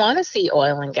don't want to see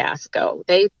oil and gas go.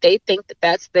 They think that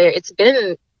that's it's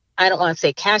been, I don't want to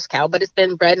say cash cow, but it's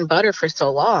been bread and butter for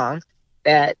so long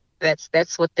that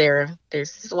that's what they're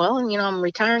well, I'm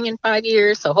retiring in 5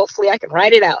 years, so hopefully I can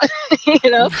ride it out.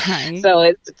 Right. So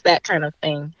it's that kind of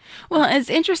thing. Well, it's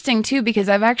interesting too, because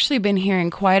I've actually been hearing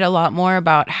quite a lot more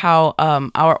about how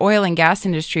our oil and gas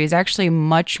industry is actually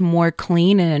much more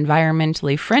clean and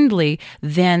environmentally friendly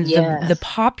than the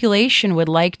population would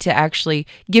like to actually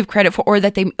give credit for, or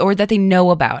that they know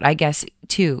about, I guess,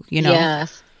 too,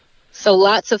 Yes. So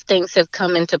lots of things have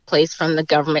come into place from the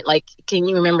government. Like, can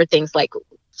you remember things like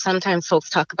sometimes folks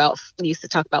used to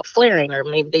talk about flaring, or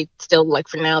maybe they still, like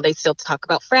for now, they still talk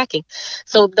about fracking.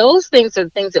 So those things are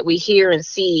things that we hear and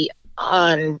see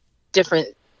on different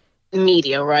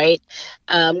media, right?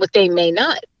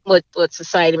 What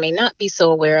society may not be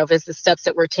so aware of is the steps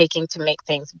that we're taking to make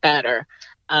things better.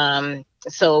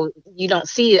 So you don't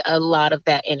see a lot of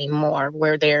that anymore,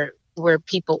 where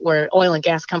oil and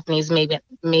gas companies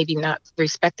maybe not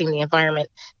respecting the environment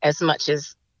as much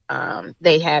as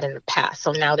they had in the past.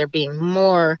 So now they're being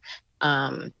more,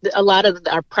 a lot of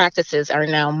our practices are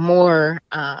now more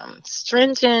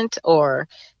stringent, or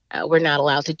we're not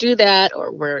allowed to do that,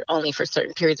 or we're only for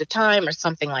certain periods of time, or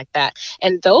something like that.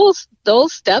 And those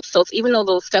steps, even though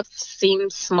those steps seem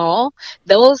small,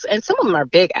 and some of them are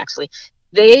big actually,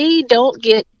 they don't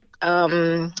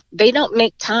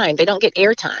make time. They don't get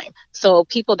airtime. So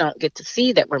people don't get to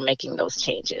see that we're making those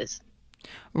changes.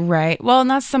 Right. Well, and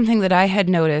that's something that I had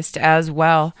noticed as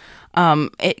well.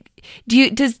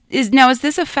 Is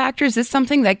this a factor? Is this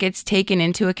something that gets taken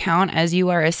into account as you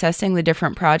are assessing the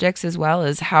different projects, as well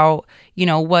as how,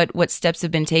 what steps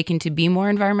have been taken to be more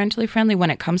environmentally friendly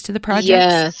when it comes to the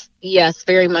projects? Yes,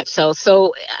 very much so.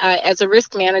 So as a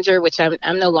risk manager, which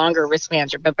I'm no longer a risk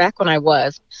manager, but back when I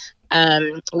was,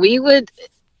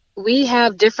 we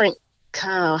have different,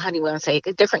 how do you want to say,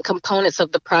 different components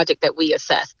of the project that we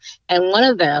assess. And one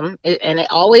of them, and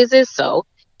it always is so,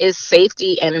 is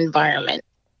safety and environment.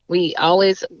 We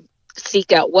always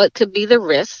seek out what could be the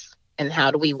risks and how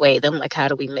do we weigh them, like how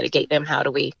do we mitigate them, how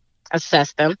do we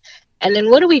assess them, and then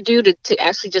what do we do to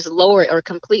actually just lower it or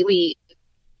completely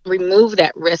remove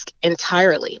that risk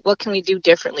entirely? What can we do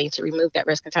differently to remove that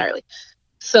risk entirely?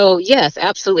 So yes,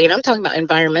 absolutely. And I'm talking about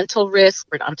environmental risk,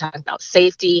 I'm talking about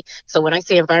safety. So when I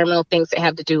say environmental, things that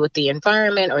have to do with the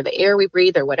environment or the air we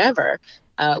breathe or whatever,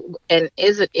 and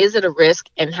is it a risk,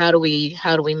 and how do we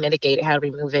mitigate it? How do we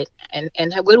move it? And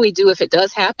what do we do if it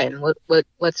does happen?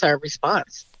 What's our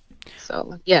response?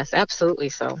 So yes, absolutely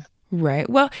so. Right.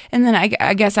 Well, and then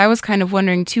I guess I was kind of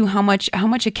wondering too, how much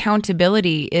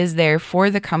accountability is there for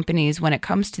the companies when it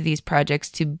comes to these projects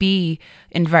to be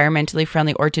environmentally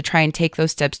friendly, or to try and take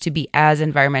those steps to be as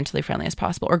environmentally friendly as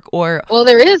possible? Or well,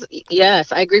 there is.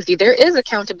 Yes, I agree with you. There is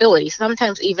accountability.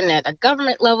 Sometimes even at a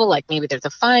government level, like maybe there's a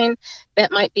fine that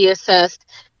might be assessed.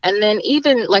 And then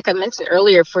even, like I mentioned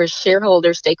earlier, for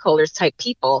shareholders, stakeholders type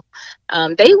people,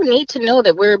 they need to know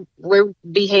that we're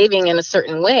behaving in a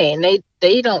certain way, and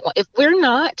they don't. If we're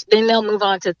not, then they'll move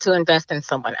on to invest in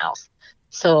someone else.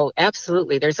 So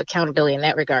absolutely, there's accountability in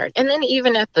that regard. And then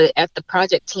even at the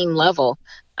project team level,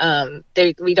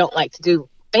 we don't like to do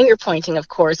finger pointing, of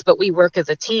course, but we work as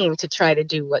a team to try to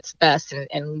do what's best,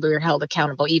 and we're held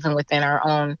accountable even within our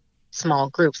own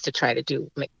small groups to try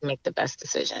to make the best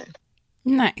decision.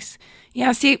 Nice.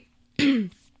 Yeah, see,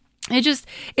 it just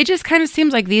kind of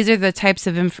seems like these are the types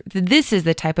of this is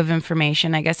the type of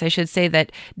information, I guess I should say,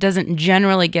 that doesn't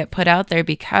generally get put out there,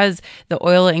 because the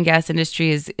oil and gas industry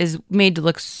is made to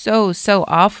look so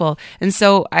awful. And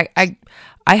so I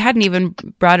hadn't even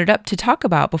brought it up to talk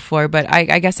about before, but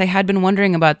I guess I had been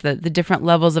wondering about the different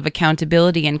levels of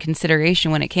accountability and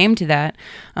consideration when it came to that.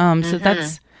 So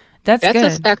that's good. A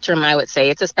spectrum, I would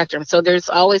say. It's a spectrum. So there's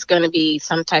always going to be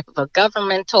some type of a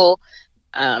governmental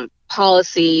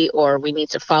policy, or we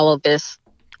need to follow this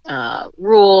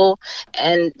rule.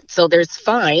 And so there's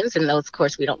fines, and those, of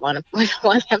course, we don't want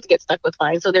to have to get stuck with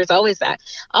fines. So there's always that,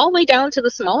 all the way down to the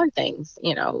smaller things.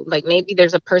 Like maybe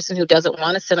there's a person who doesn't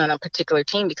want to sit on a particular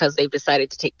team because they've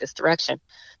decided to take this direction.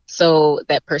 So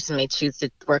that person may choose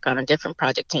to work on a different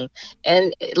project team.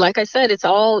 And like I said, it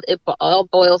all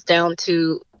boils down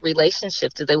to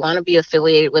relationships. Do they want to be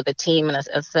affiliated with a team and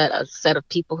a set of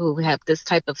people who have this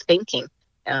type of thinking,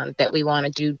 that we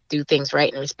want to do things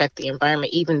right and respect the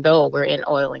environment, even though we're in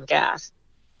oil and gas?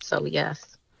 So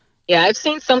yes. Yeah, I've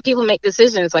seen some people make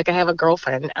decisions. Like I have a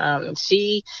girlfriend.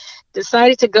 She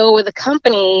decided to go with a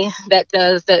company that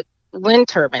does that wind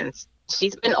turbines.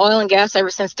 She's been oil and gas ever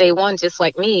since day one, just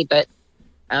like me. But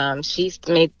she's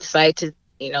decided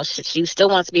to, she still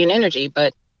wants to be in energy,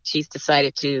 but she's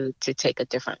decided to take a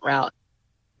different route.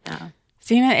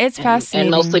 Sina, it's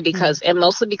fascinating, and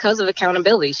mostly because of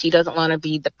accountability. She doesn't want to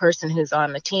be the person who's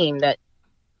on the team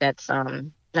that's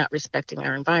not respecting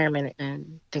our environment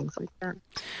and things like that.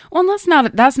 Well, that's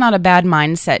not a bad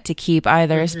mindset to keep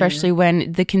either, especially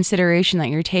when the consideration that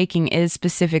you're taking is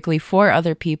specifically for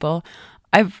other people.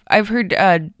 I've heard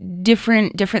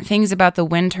different things about the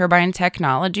wind turbine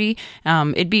technology.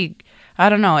 I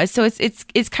don't know. So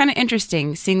it's kind of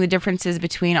interesting seeing the differences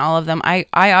between all of them. I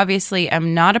obviously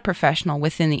am not a professional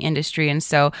within the industry, and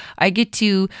so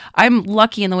I'm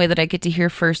lucky in the way that I get to hear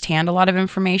firsthand a lot of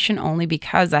information, only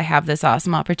because I have this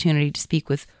awesome opportunity to speak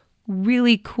with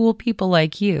really cool people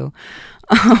like you.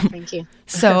 Thank you.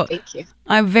 So thank you.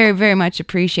 I very, very much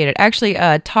appreciate it. Actually,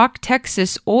 Talk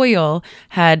Texas Oil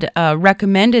had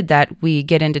recommended that we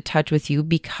get into touch with you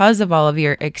because of all of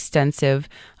your extensive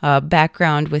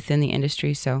background within the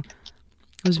industry. So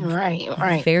I was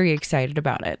very excited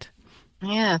about it.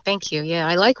 Yeah, thank you. Yeah,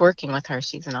 I like working with her.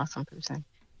 She's an awesome person.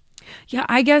 Yeah,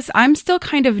 I guess I'm still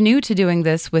kind of new to doing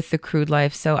this with the Crude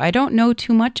Life, so I don't know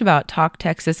too much about Talk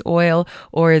Texas Oil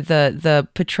or the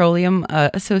Petroleum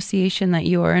Association that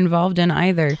you are involved in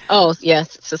either. Oh,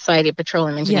 yes, Society of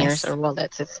Petroleum Engineers, Yes. or well,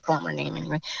 that's its former name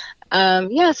anyway.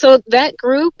 So that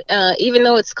group, even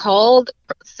though it's called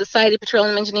Society of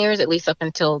Petroleum Engineers, at least up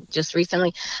until just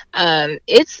recently,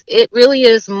 it really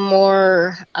is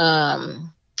more.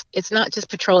 It's not just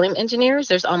petroleum engineers.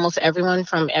 There's almost everyone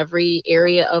from every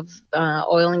area of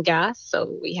oil and gas.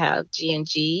 So we have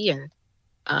G&G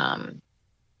and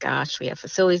we have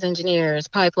facilities engineers,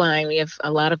 pipeline. We have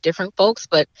a lot of different folks,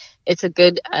 but it's a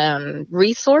good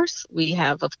resource. We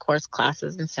have, of course,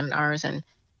 classes and seminars and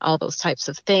all those types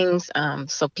of things,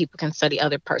 so people can study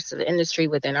other parts of the industry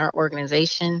within our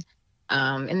organization.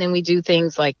 And then we do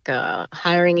things like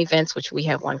hiring events, which we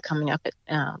have one coming up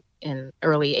in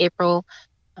early April.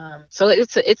 So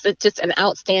it's just an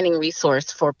outstanding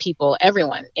resource for people,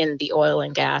 everyone in the oil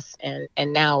and gas, and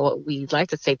now we like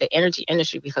to say the energy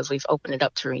industry, because we've opened it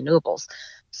up to renewables.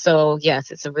 So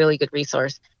yes, it's a really good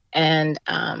resource. And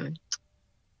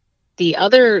the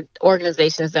other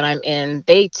organizations that I'm in,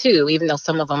 they too, even though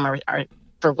some of them are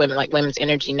for women, like Women's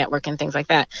Energy Network and things like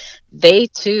that, they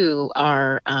too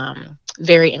are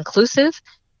very inclusive.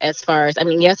 As far as,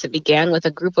 yes, it began with a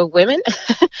group of women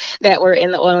that were in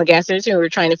the oil and gas industry. We were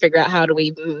trying to figure out how do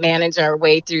we manage our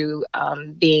way through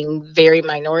being very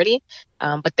minority.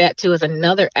 But that too is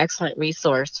another excellent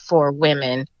resource for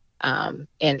women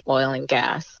in oil and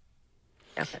gas.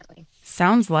 Definitely.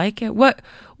 Sounds like it. What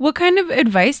kind of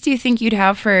advice do you think you'd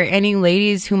have for any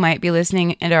ladies who might be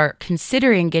listening and are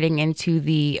considering getting into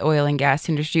the oil and gas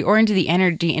industry, or into the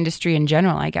energy industry in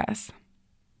general, I guess?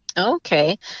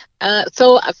 Okay.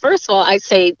 So first of all, I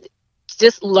say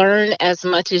just learn as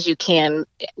much as you can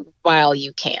while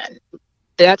you can.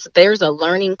 There's a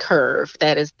learning curve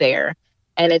that is there,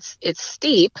 and it's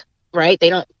steep, right?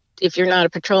 If you're not a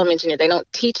petroleum engineer, they don't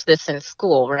teach this in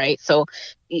school, right? So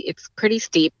it's pretty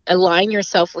steep. Align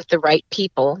yourself with the right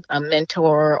people, a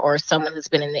mentor or someone who's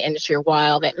been in the industry a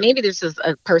while, that maybe this is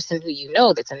a person who you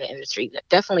know that's in the industry.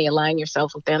 Definitely align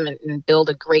yourself with them and build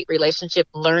a great relationship.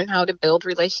 Learn how to build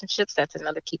relationships. That's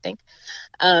another key thing.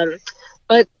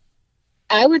 But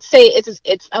I would say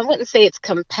I wouldn't say it's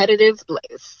competitive.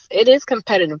 It is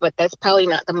competitive, but that's probably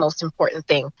not the most important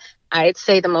thing. I'd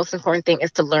say the most important thing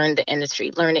is to learn the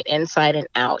industry, learn it inside and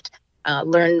out,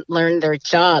 learn their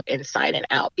job inside and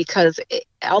out, because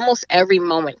almost every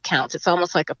moment counts. It's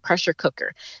almost like a pressure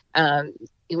cooker.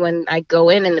 When I go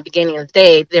in the beginning of the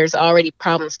day, there's already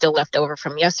problems still left over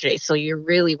from yesterday. So you're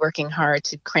really working hard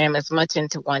to cram as much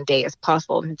into one day as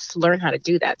possible, and just learn how to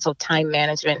do that. So time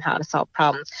management, how to solve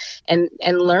problems, and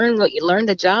learn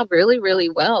the job really, really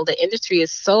well. The industry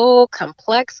is so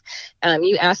complex.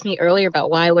 You asked me earlier about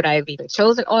why would I have even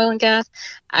chosen oil and gas.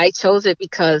 I chose it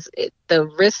because the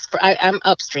risk I'm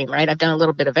upstream, right? I've done a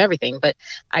little bit of everything, but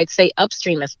I'd say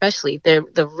upstream especially,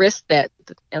 the risk that,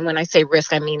 and when I say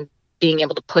risk, I mean being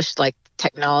able to push like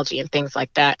technology and things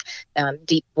like that,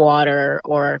 deep water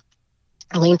or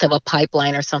length of a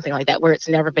pipeline or something like that, where it's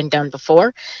never been done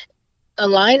before.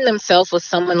 align themselves with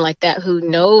someone like that who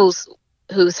knows,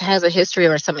 who has a history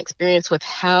or some experience with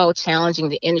how challenging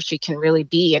the industry can really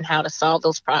be and how to solve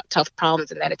those tough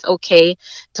problems, and that it's okay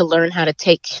to learn how to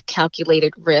take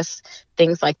calculated risks,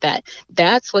 things like that.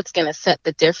 That's what's going to set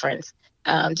the difference.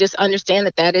 Just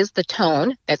understand that is the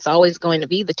tone. That's always going to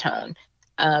be the tone.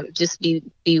 Just be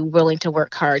willing to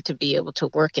work hard to be able to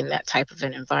work in that type of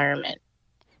an environment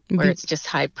where it's just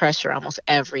high pressure almost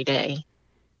every day.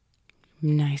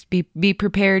 Nice. Be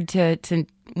prepared to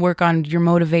work on your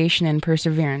motivation and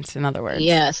perseverance, in other words.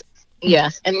 Yes.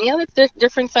 And the other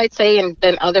difference I'd say, and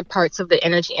then other parts of the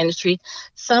energy industry,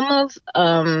 some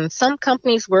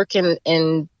companies work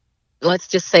in let's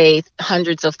just say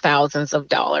hundreds of thousands of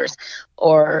dollars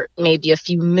or maybe a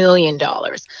few $1 million.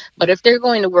 But if they're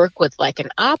going to work with like an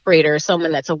operator,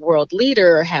 someone that's a world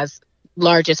leader or has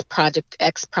largest project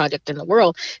in the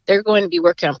world, they're going to be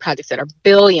working on projects that are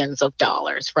billions of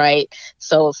dollars, right?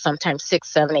 So sometimes $6,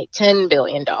 $7, $8, $10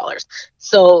 billion.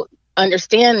 So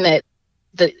understand that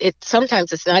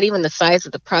sometimes it's not even the size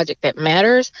of the project that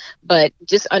matters, but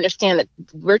just understand that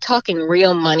we're talking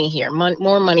real money here,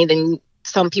 more money than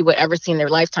some people would ever see in their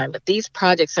lifetime. But these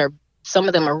projects some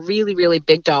of them are really, really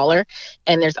big dollar,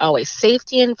 and there's always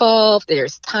safety involved,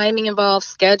 there's timing involved,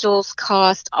 schedules,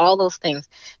 cost, all those things.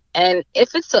 And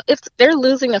if they're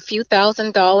losing a few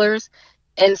 $1,000s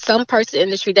in some parts of the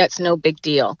industry, that's no big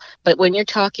deal. But when you're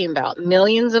talking about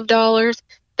millions of dollars,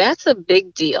 that's a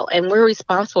big deal. And we're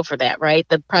responsible for that, right?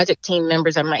 The project team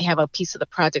members, I might have a piece of the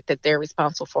project that they're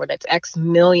responsible for. That's X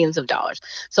millions of dollars.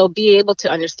 So be able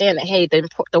to understand that, hey,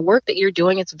 the work that you're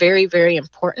doing is very, very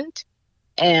important.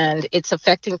 And it's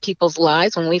affecting people's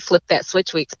lives. When we flip that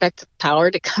switch, we expect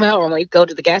power to come out. When we go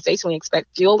to the gas station, we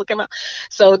expect fuel to come out.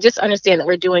 So just understand that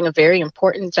we're doing a very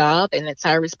important job, and it's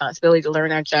our responsibility to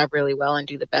learn our job really well and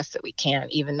do the best that we can,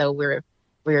 even though we're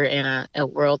in a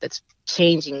world that's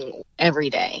changing every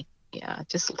day. Yeah,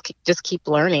 just keep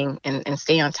learning and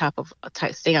stay on top of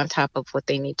what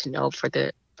they need to know for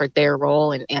their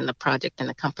role and the project and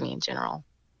the company in general.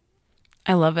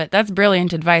 I love it. That's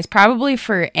brilliant advice, probably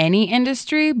for any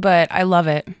industry, but I love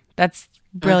it. That's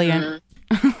brilliant.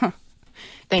 Mm-hmm.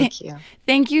 Thank you.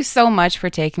 Thank you so much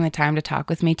for taking the time to talk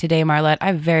with me today, Marlette.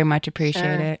 I very much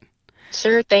appreciate it.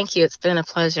 Sure. Thank you. It's been a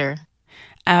pleasure.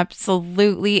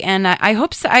 Absolutely. And I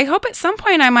hope at some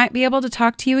point I might be able to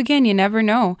talk to you again. You never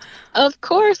know. Of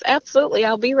course. Absolutely.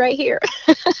 I'll be right here.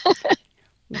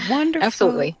 Wonderful.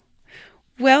 Absolutely.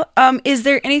 Well, is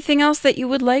there anything else that you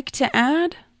would like to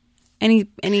add? Any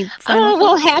final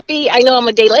thoughts? Happy, I know I'm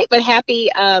a day late, but happy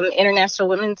International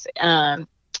Women's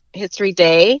History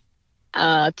Day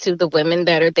to the women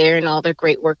that are there and all the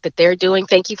great work that they're doing.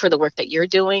 Thank you for the work that you're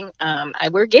doing.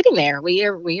 We're getting there. We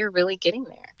are really getting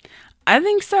there. I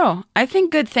think so. I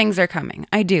think good things are coming.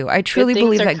 I do. I truly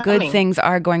believe that good things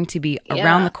are going to be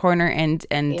around the corner, and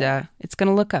it's going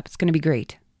to look up. It's going to be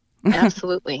great.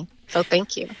 Absolutely. So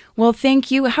thank you. Well,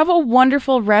 thank you. Have a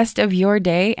wonderful rest of your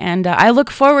day, and I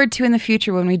look forward to in the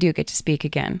future when we do get to speak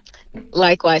again.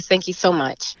 Likewise. Thank you so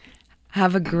much.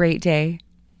 Have a great day.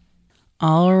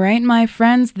 All right, my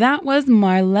friends, that was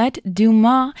Marlette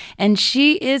Dumas, and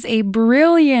she is a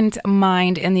brilliant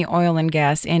mind in the oil and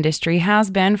gas industry, has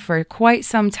been for quite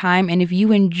some time. And if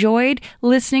you enjoyed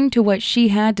listening to what she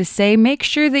had to say, make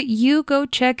sure that you go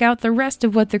check out the rest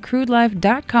of what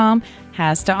thecrudelife.com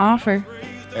has to offer.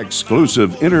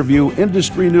 Exclusive interview,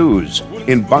 industry news,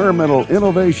 environmental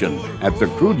innovation at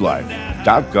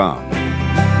thecrudelife.com.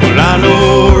 Well, I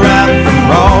know right from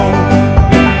wrong.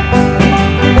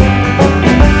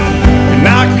 And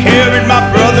I carried my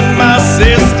brother and my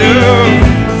sister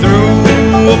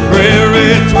through a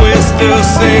prairie twister,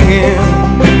 singing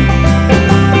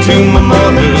to my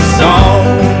mother's song.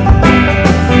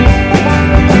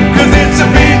 'Cause it's a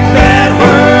big bad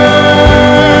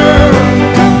world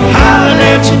hollering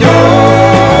at your door.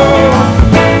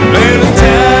 And it's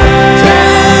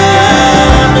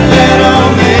time to let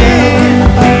on in.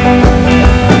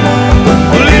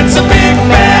 Well, it's a big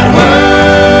bad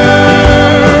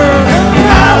world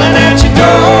hollering at your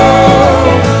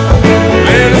door.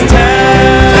 And it's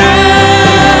time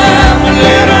to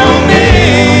let on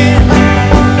in.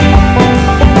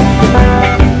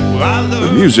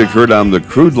 The music heard on the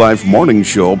Crude Life Morning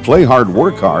Show, Play Hard,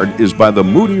 Work Hard, is by the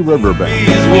Moody River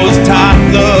Band. Was top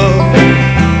love.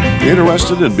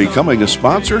 Interested in becoming a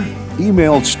sponsor?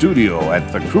 Email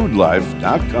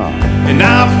studio@thecrudelife.com. And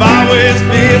I've always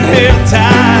been held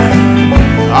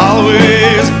tight,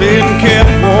 always been kept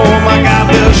warm. I got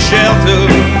the shelter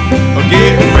of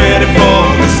getting ready for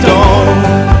the storm.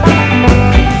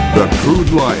 The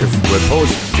Crude Life with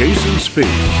host Jason Speed.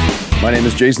 My name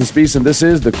is Jason Spees, and this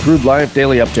is the Crude Life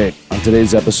Daily Update on On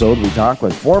today's episode, we talk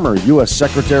with former U.S.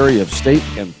 Secretary of State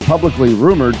and publicly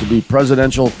rumored to be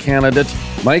presidential candidate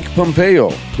Mike Pompeo,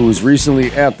 who was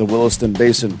recently at the Williston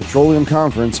Basin Petroleum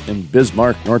Conference in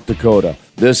Bismarck, North Dakota.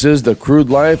 This is the Crude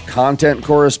Life content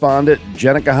correspondent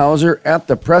Jenica Hauser at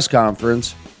the press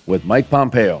conference with Mike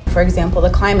Pompeo. For example, the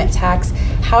climate tax.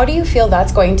 How do you feel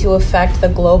that's going to affect the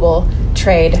global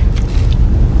trade?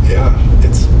 Yeah,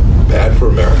 it's bad for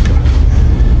America.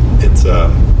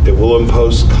 It will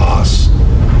impose costs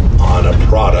on a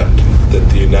product that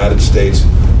the United States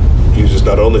uses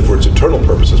not only for its internal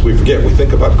purposes. We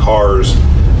think about cars,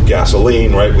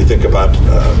 gasoline, right? We think about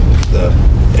the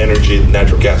energy,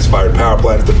 natural gas-fired power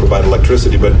plants that provide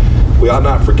electricity, but we ought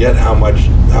not forget how much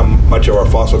of our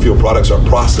fossil fuel products are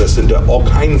processed into all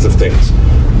kinds of things,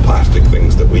 plastic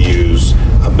things that we use,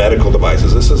 medical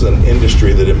devices. This is an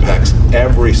industry that impacts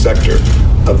every sector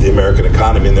of the American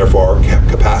economy, and therefore our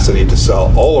capacity to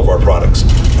sell all of our products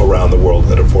around the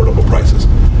world at affordable prices.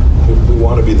 We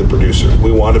want to be the producer.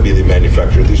 We want to be the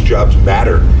manufacturer. These jobs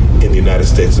matter in the United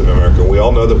States of America. We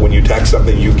all know that when you tax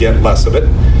something, you get less of it.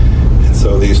 And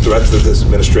so these threats that this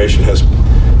administration has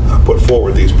put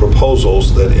forward, these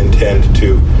proposals that intend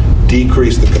to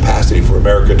decrease the capacity for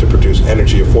America to produce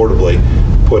energy affordably,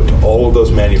 put all of those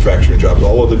manufacturing jobs,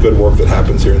 all of the good work that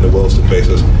happens here in the Williston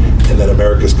Basin, and then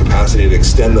America's capacity to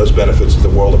extend those benefits to the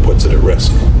world, it puts it at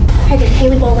risk. Hi there,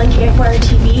 Haley Boland, Campfire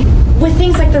TV. With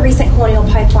things like the recent Colonial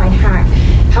Pipeline hack,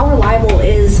 how reliable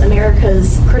is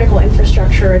America's critical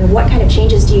infrastructure, and what kind of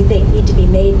changes do you think need to be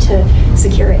made to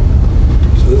secure it?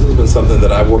 So this has been something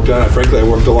that I've worked on. Frankly, I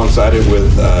worked alongside it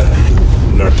with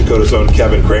North Dakota's own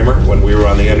Kevin Kramer when we were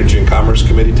on the Energy and Commerce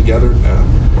Committee together,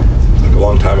 like a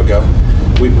long time ago.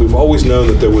 We've always known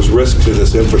that there was risk to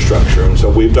this infrastructure, and so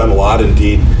we've done a lot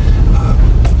indeed.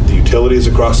 The utilities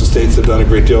across the states have done a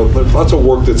great deal. But lots of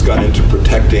work that's gone into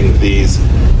protecting these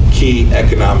key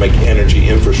economic energy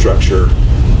infrastructure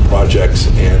projects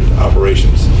and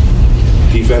operations.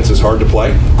 Defense is hard to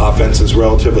play. Offense is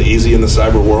relatively easy in the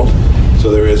cyber world. So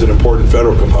there is an important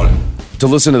federal component. To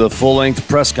listen to the full-length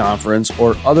press conference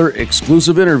or other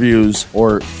exclusive interviews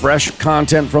or fresh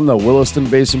content from the Williston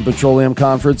Basin Petroleum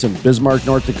Conference in Bismarck,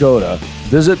 North Dakota,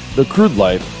 visit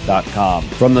thecrudelife.com.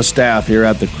 From the staff here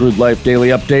at the Crude Life Daily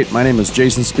Update, my name is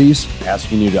Jason Spees,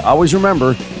 asking you to always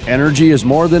remember, energy is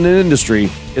more than an industry,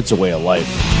 it's a way of life.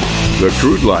 The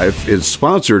Crude Life is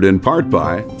sponsored in part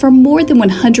by... For more than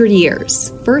 100 years,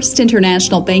 First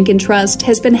International Bank and Trust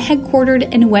has been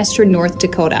headquartered in western North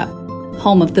Dakota,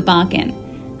 home of the Bakken.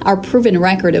 Our proven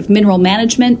record of mineral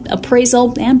management,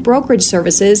 appraisal, and brokerage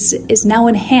services is now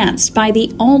enhanced by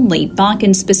the only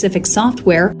Bakken-specific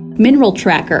software, Mineral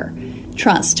Tracker.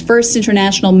 Trust First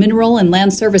International Mineral and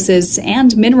Land Services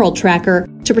and Mineral Tracker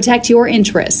to protect your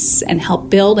interests and help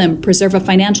build and preserve a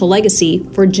financial legacy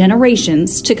for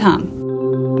generations to come.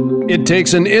 It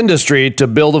takes an industry to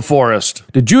build a forest.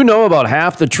 Did you know about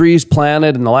half the trees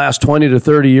planted in the last 20 to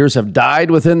 30 years have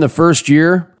died within the first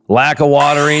year? Lack of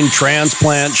watering,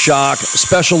 transplant shock,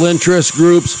 special interest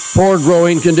groups, poor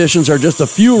growing conditions are just a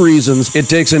few reasons it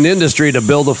takes an industry to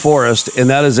build a forest, and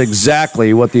that is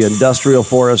exactly what the Industrial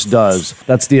Forest does.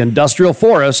 That's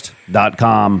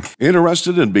theindustrialforest.com.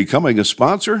 Interested in becoming a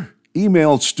sponsor?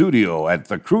 Email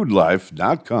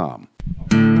studio@thecrudelife.com.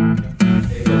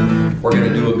 We're going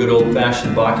to do a good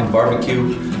old-fashioned Bakken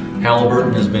barbecue.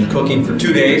 Halliburton has been cooking for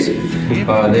 2 days. They've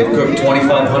cooked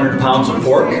 2,500 pounds of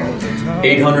pork,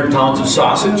 800 pounds of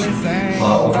sausage,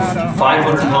 over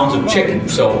 500 pounds of chicken.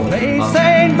 So,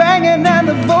 ain't banging and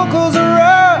the vocals are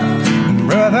rough.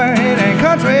 Brother, it ain't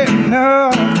country,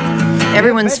 no.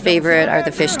 Everyone's favorite are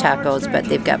the fish tacos, but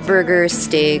they've got burgers,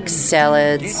 steaks,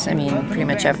 salads, pretty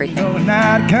much everything.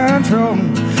 Not control.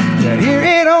 You hear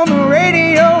it on the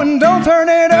radio and don't turn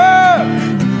it up.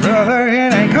 Brother,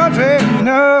 it ain't country,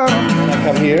 no. I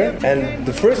come here, and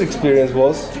the first experience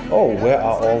was, where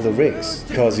are all the rigs?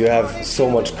 Because you have so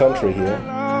much country here.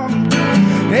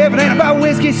 If it ain't about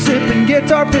whiskey sipping,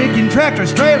 guitar picking,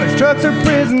 tractors, trailers, trucks, or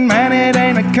prison, man, it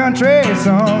ain't a country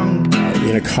song.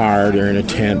 In a car, they're in a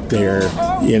tent, they're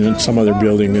in some other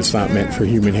building that's not meant for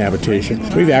human habitation.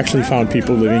 We've actually found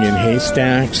people living in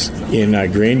haystacks, in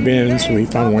grain bins. We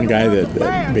found one guy that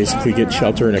basically gets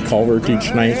shelter in a culvert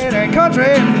each night. It ain't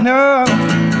country, no.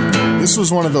 This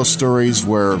was one of those stories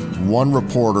where one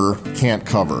reporter can't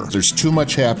cover. There's too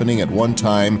much happening at one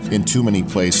time in too many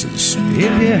places. If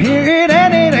you hear it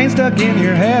and it ain't stuck in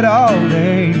your head all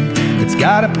day, it's It's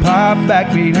got a pop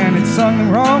backbeat and it's sung the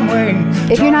wrong way.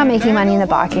 If you're not making money in the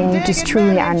Bakken, you just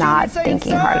truly are not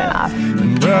thinking hard enough.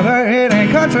 Brother, it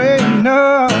ain't country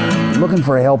enough. Looking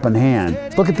for a helping hand.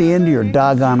 Look at the end of your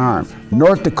doggone arm.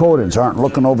 North Dakotans aren't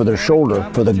looking over their shoulder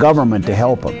for the government to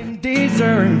help them.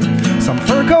 Some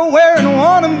fur coat wearing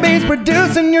wannabes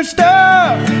producing your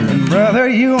stuff. And brother,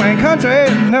 you ain't country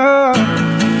enough.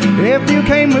 If you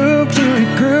can't move to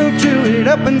it, groove to it,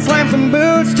 up and slam some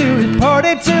boots to it,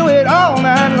 party to it all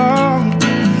night long.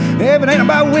 If it ain't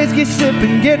about whiskey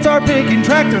sipping, guitar picking,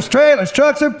 tractors, trailers,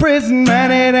 trucks, or prison,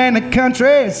 man, it ain't a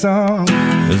country song.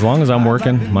 As long as I'm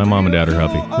working, my mom and dad are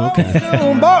happy. Okay.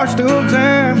 Barstool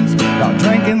jams, while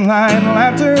drinking, lying,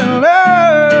 laughter, and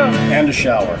love. And a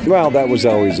shower. Well, that was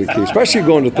always the key, especially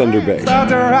going to Thunder Bay. Start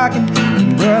to rockin',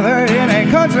 brother, it ain't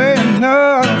country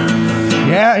enough.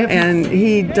 Yeah, and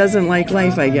he doesn't like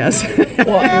life, I guess.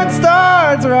 It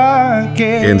starts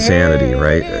rocking. Insanity,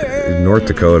 right? North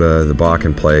Dakota, the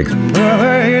Bakken Plague.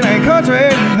 Brother, it ain't country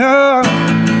enough.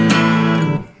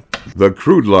 The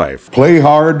Crude Life. Play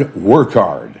hard, work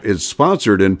hard. Is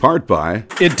sponsored in part by...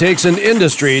 It takes an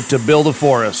industry to build a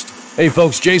forest. Hey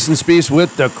folks, Jason Spees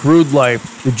with The Crude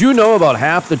Life. Did you know about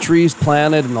half the trees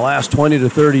planted in the last 20 to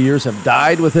 30 years have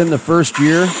died within the first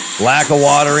year? Lack of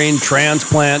watering,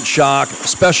 transplant shock,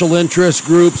 special interest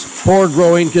groups, poor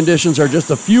growing conditions are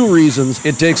just a few reasons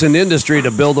it takes an industry to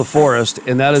build a forest,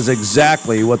 and that is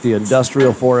exactly what the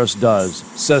industrial forest does.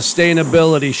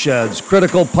 Sustainability sheds,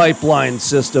 critical pipeline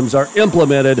systems are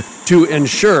implemented to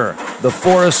ensure the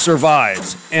forest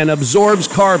survives and absorbs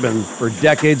carbon for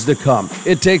decades to come.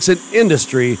 It takes an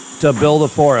industry to build a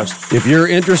forest. If you're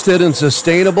interested in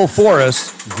sustainable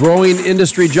forests, growing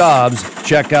industry jobs,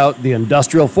 check out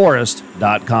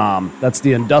theindustrialforest.com. That's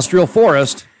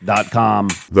theindustrialforest.com.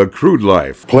 The Crude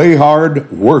Life. Play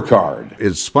hard, work hard.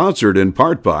 Is sponsored in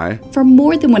part by... For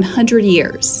more than 100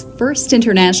 years, First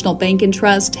International Bank and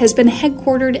Trust has been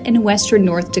headquartered in western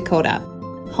North Dakota,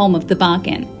 home of the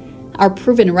Bakken. Our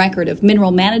proven record of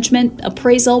mineral management,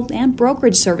 appraisal, and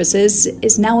brokerage services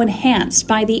is now enhanced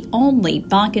by the only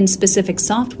Bakken-specific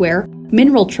software,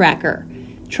 Mineral Tracker.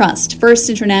 Trust First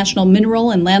International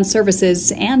Mineral and Land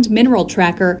Services and Mineral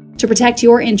Tracker to protect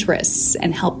your interests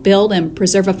and help build and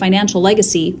preserve a financial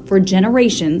legacy for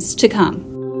generations to come.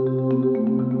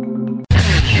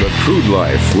 The Crude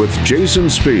Life with Jason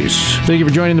Spees. Thank you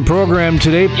for joining the program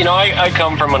today. You know, I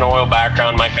come from an oil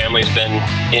background. My family's been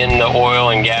in the oil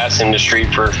and gas industry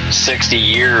for 60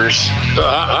 years.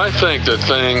 I think the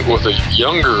thing with the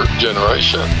younger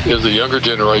generation is the younger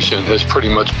generation has pretty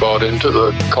much bought into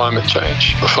the climate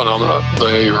change phenomenon.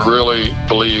 They really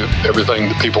believe everything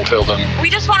that people tell them. We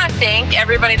just want to thank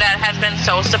everybody that has been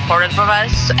so supportive of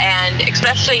us, and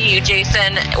especially you,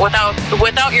 Jason.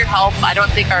 Without your help, I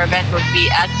don't think our event would be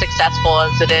as successful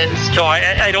as it is. So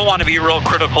I don't want to be real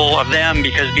critical of them,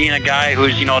 because being a guy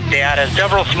who's, dad has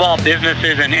several small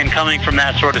businesses and coming from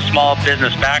that sort of small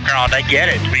business background, I get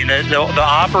it. I mean, the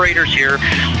operators here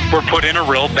were put in a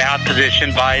real bad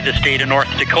position by the state of North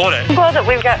Dakota. I'm glad that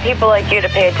we've got people like you to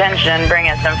pay attention and bring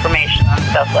us information on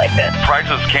stuff like this.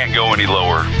 Prices can't go any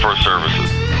lower for services.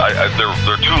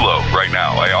 They're too low right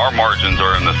now. Our margins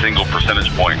are in the single percentage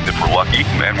point if we're lucky,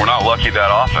 and we're not lucky that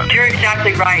often. You're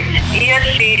exactly right.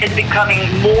 ESG is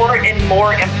becoming more and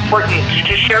more important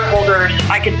to shareholders.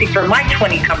 I can speak for my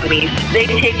 20 companies. They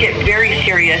take it very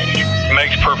serious. It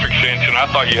makes perfect sense, and I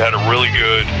thought you had a really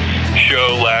good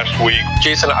show last week.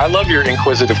 Jason, I love your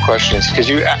inquisitive questions, because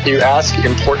you ask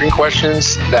important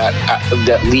questions that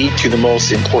lead to the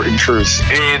most important truths.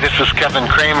 Hey, this is Kevin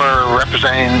Kramer,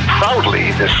 representing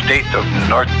proudly the state of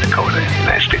North Dakota,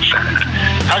 United States Senate.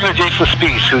 Talking to Jason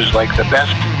Spees, who's like the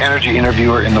best energy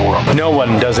interviewer in the world. No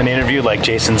one does an interview like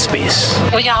Jason Spees.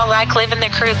 We all like living the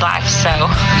crude life, so...